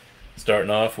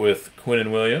 Starting off with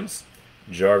Quinnen Williams,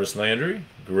 Jarvis Landry,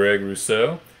 Greg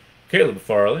Rousseau, Caleb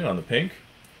Farley on the pink.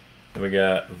 Then we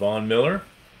got Von Miller,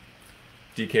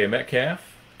 DK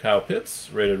Metcalf, Kyle Pitts,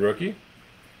 rated rookie.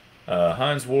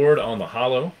 Hines Ward on the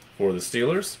hollow for the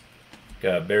Steelers.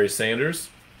 Got Barry Sanders.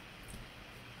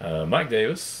 Mike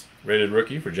Davis, rated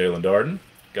rookie for Jalen Darden.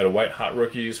 Got a white hot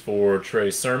rookies for Trey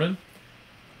Sermon.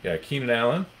 Got Keenan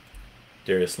Allen,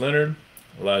 Darius Leonard,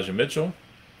 Elijah Mitchell,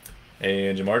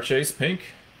 and Jamar Chase pink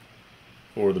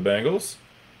for the Bengals.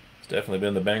 It's definitely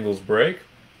been the Bengals break.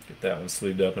 Get that one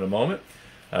sleeved up in a moment.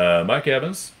 Mike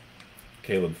Evans,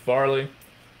 Caleb Farley.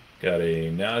 Got a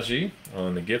Najee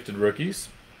on the gifted rookies.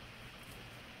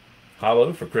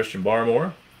 Hollow for Christian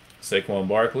Barmore, Saquon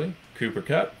Barkley, Cooper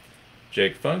Kupp,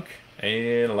 Jake Funk,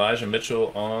 and Elijah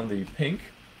Mitchell on the pink.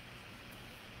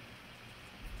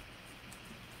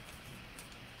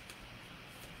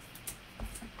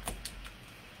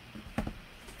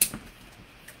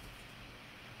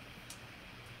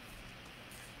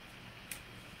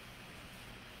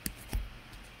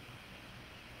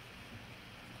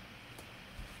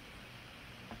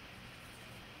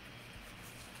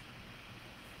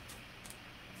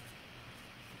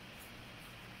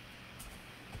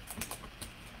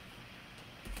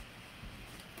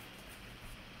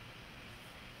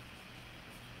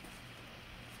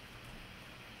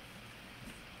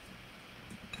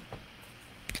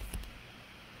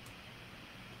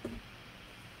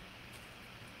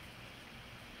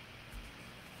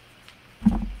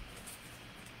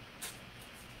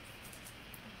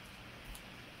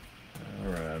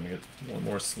 one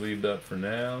more sleeved up for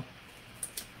now.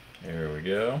 There we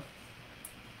go.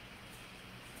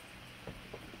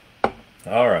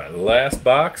 All right, last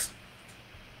box.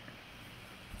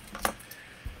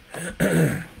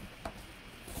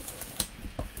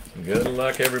 Good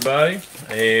luck, everybody.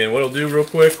 And what I'll do real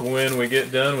quick when we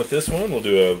get done with this one, we'll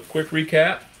do a quick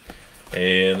recap,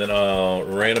 and then I'll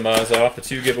randomize off the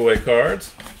 2 giveaway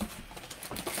cards,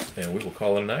 and we will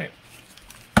call it a night.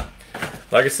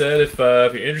 Like I said, if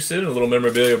you're interested in a little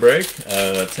memorabilia break,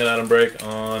 10-item break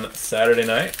on Saturday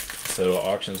night. So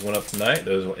auctions went up tonight.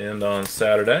 Those will end on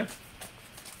Saturday.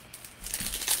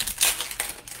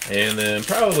 And then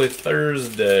probably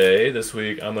Thursday this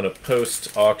week, I'm going to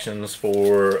post auctions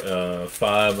for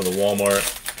 5 of the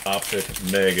Walmart Optic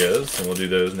Megas, and we'll do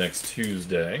those next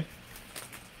Tuesday.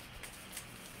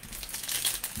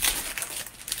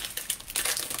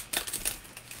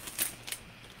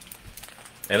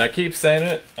 And I keep saying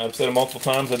it, I've said it multiple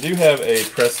times, I do have a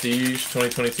Prestige,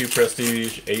 2022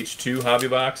 Prestige H2 hobby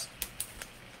box.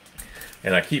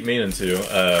 And I keep meaning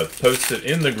to post it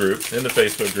in the group, in the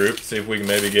Facebook group, see if we can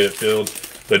maybe get it filled.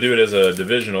 But do it as a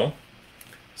divisional.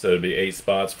 So it'd be 8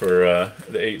 spots for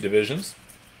the 8 divisions.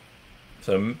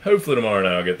 So hopefully tomorrow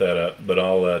night I'll get that up, but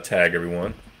I'll tag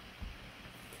everyone.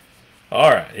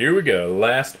 Alright, here we go.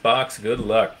 Last box, good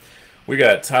luck. We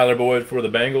got Tyler Boyd for the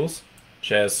Bengals.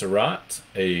 Chaz Surratt,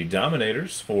 a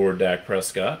Dominators for Dak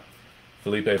Prescott.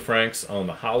 Felipe Franks on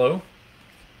the Hollow.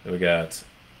 Then we got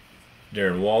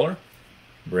Darren Waller,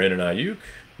 Brandon Ayuk,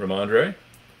 Ramondre,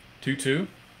 Tutu.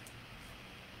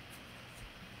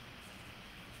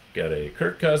 Got a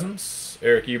Kirk Cousins,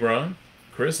 Eric Ebron,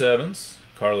 Chris Evans,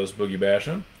 Carlos Boogie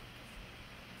Basham.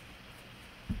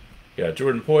 Got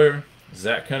Jordan Poyer,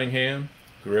 Zach Cunningham,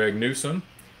 Greg Newsome,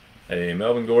 a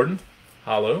Melvin Gordon,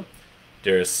 Hollow,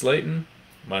 Darius Slayton,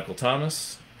 Michael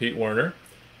Thomas, Pete Werner,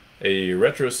 a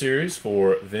retro series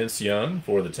for Vince Young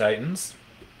for the Titans.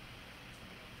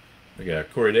 We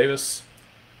got Corey Davis,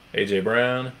 AJ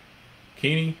Brown,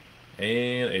 Keeney,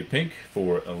 and a pink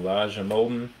for Elijah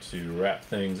Molden to wrap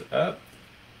things up.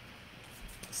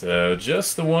 So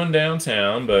just the one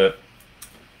downtown, but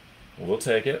we'll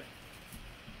take it.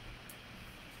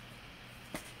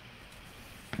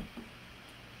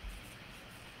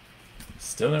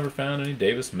 Still never found any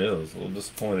Davis Mills. A little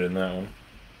disappointed in that one.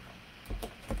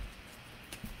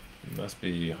 It must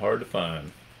be hard to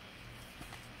find.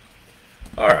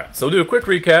 Alright, so we'll do a quick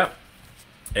recap.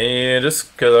 And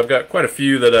just because I've got quite a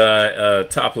few that I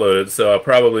top-loaded, so I'll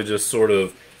probably just sort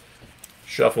of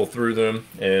shuffle through them.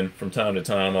 And from time to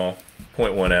time I'll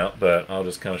point one out, but I'll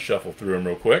just kind of shuffle through them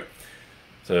real quick.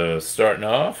 So starting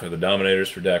off with the Dominators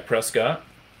for Dak Prescott.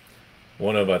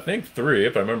 One of, I think, 3,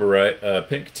 if I remember right,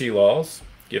 pink T-Laws.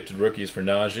 Gifted rookies for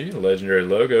Najee. Legendary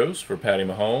logos for Patty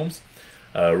Mahomes.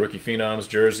 Rookie Phenoms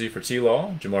jersey for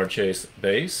T-Law. Jamar Chase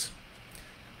base.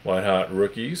 White Hot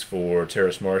rookies for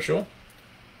Terrace Marshall.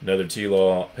 Another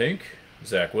T-Law pink.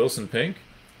 Zach Wilson pink.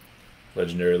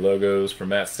 Legendary logos for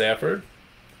Matt Stafford.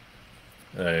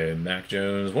 Mac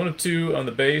Jones 1 of 2 on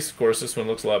the base. Of course, this one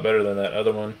looks a lot better than that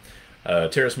other one.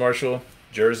 Terrace Marshall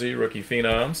jersey. Rookie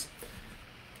Phenoms.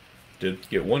 Did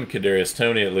get 1 Kadarius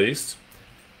Toney at least.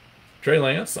 Trey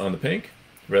Lance on the pink.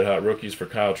 Red Hot rookies for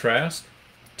Kyle Trask.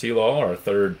 T-Law, our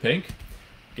 3rd pink.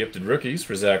 Gifted rookies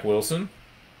for Zach Wilson.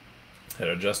 Had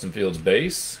a Justin Fields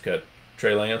base. Got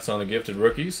Trey Lance on the gifted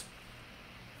rookies.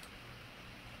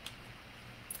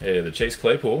 Hey, the Chase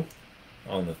Claypool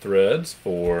on the threads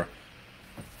for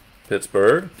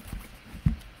Pittsburgh.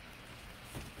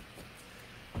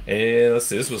 And let's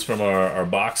see, this was from our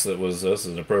box that was, this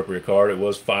is an appropriate card. It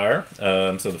was Fire.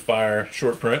 So the Fire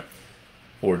short print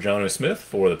for Jonnu Smith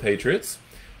for the Patriots.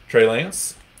 Trey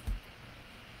Lance.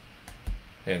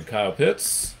 And Kyle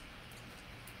Pitts.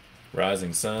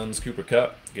 Rising Suns, Cooper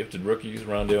Kupp. Gifted rookies,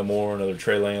 Rondale Moore. Another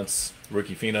Trey Lance.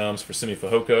 Rookie Phenoms for Simi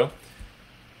Fehoko.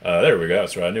 There we go,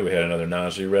 that's right. I knew we had another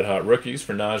Najee. Red Hot rookies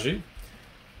for Najee.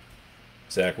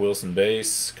 Zach Wilson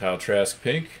base. Kyle Trask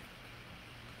pink.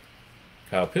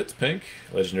 Kyle Pitts pink.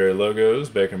 Legendary logos.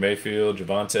 Baker Mayfield,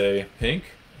 Javonte pink.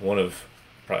 One of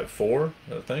probably 4,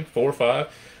 I think. 4 or 5.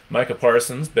 Micah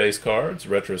Parsons base cards.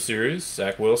 Retro series.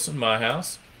 Zach Wilson, My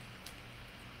House.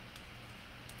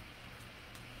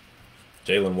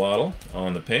 Jalen Waddle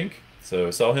on the pink. So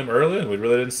saw him early, and we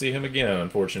really didn't see him again,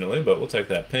 unfortunately, but we'll take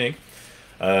that pink.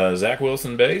 Zach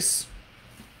Wilson base.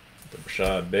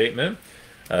 Rashad Bateman.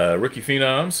 Rookie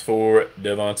Phenoms for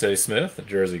Devontae Smith. A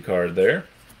jersey card there.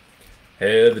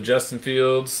 Had the Justin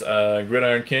Fields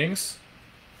Gridiron Kings.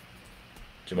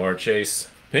 Jamar Chase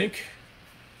pink.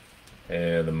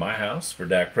 And the My House for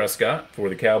Dak Prescott for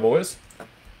the Cowboys.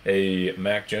 A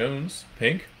Mac Jones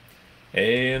pink.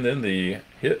 And then the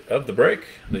hit of the break,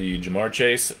 the Jamar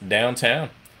Chase Downtown.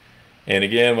 And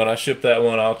again, when I ship that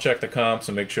one, I'll check the comps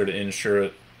and make sure to insure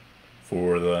it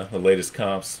for the latest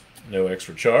comps. No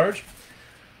extra charge.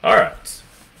 All right.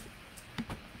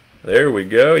 There we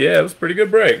go. Yeah, it was a pretty good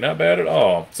break. Not bad at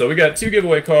all. So we got 2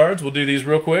 giveaway cards. We'll do these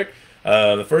real quick.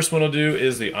 The first one we'll do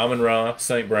is the Amon-Ra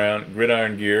St. Brown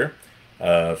Gridiron Gear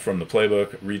from the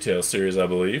Playbook Retail Series, I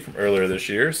believe, from earlier this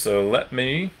year. So let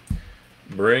me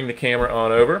bring the camera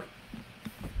on over.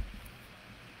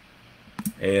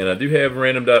 And I do have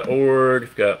random.org.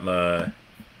 I've got my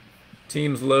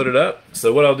teams loaded up.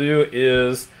 So what I'll do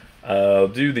is I'll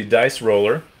do the dice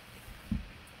roller.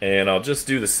 And I'll just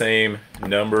do the same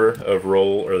number of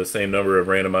roll, or the same number of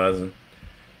randomizing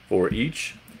for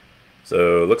each.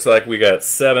 So it looks like we got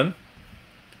 7.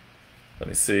 Let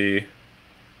me see.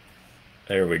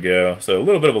 There we go. So a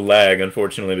little bit of a lag,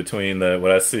 unfortunately, between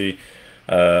what I see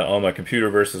on my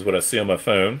computer versus what I see on my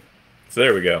phone. So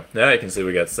there we go. Now you can see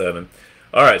we got 7.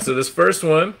 All right, so this first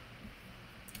one,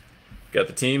 got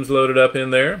the teams loaded up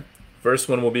in there. First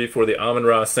one will be for the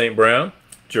Amon-Ra St. Brown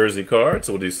jersey card.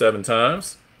 So we'll do 7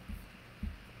 times.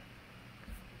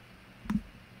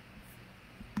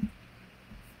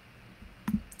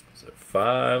 So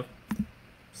 5,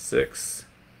 6,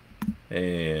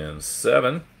 and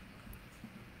 7.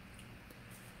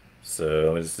 So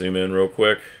let me just zoom in real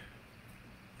quick.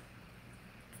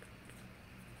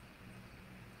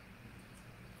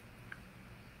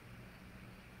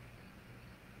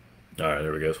 All right,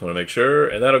 there we go. Just want to make sure.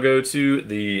 And that'll go to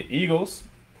the Eagles.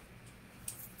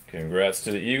 Congrats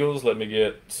to the Eagles. Let me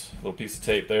get a little piece of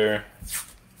tape there.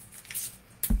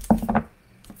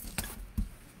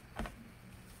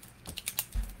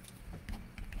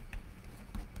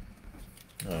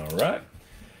 All right.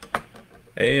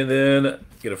 And then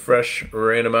get a fresh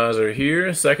randomizer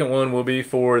here. Second one will be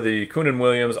for the Quinnen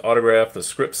Williams Autograph the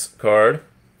Scripts card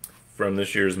from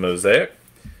this year's Mosaic.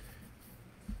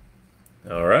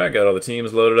 All right, got all the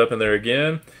teams loaded up in there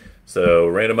again. So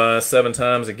randomize 7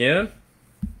 times again.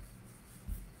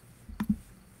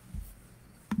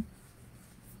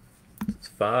 It's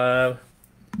 5,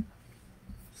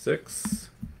 6,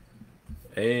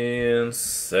 and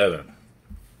 7.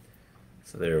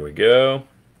 So there we go.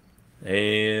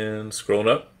 And scrolling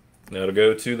up, now to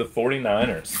go to the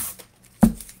 49ers.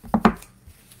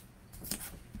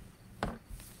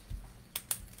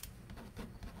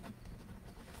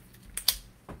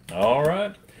 All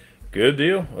right, good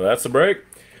deal. Well, that's the break.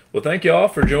 Well, thank you all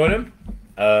for joining.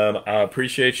 I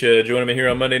appreciate you joining me here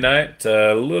on Monday night.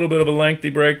 A little bit of a lengthy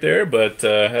break there, but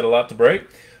had a lot to break.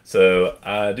 So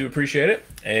I do appreciate it,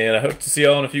 and I hope to see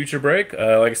you all in a future break.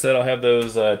 Like I said, I'll have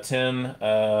those 10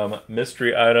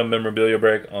 mystery item memorabilia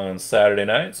break on Saturday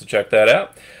night, so check that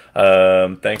out.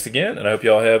 Thanks again, and I hope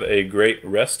you all have a great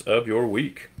rest of your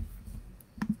week.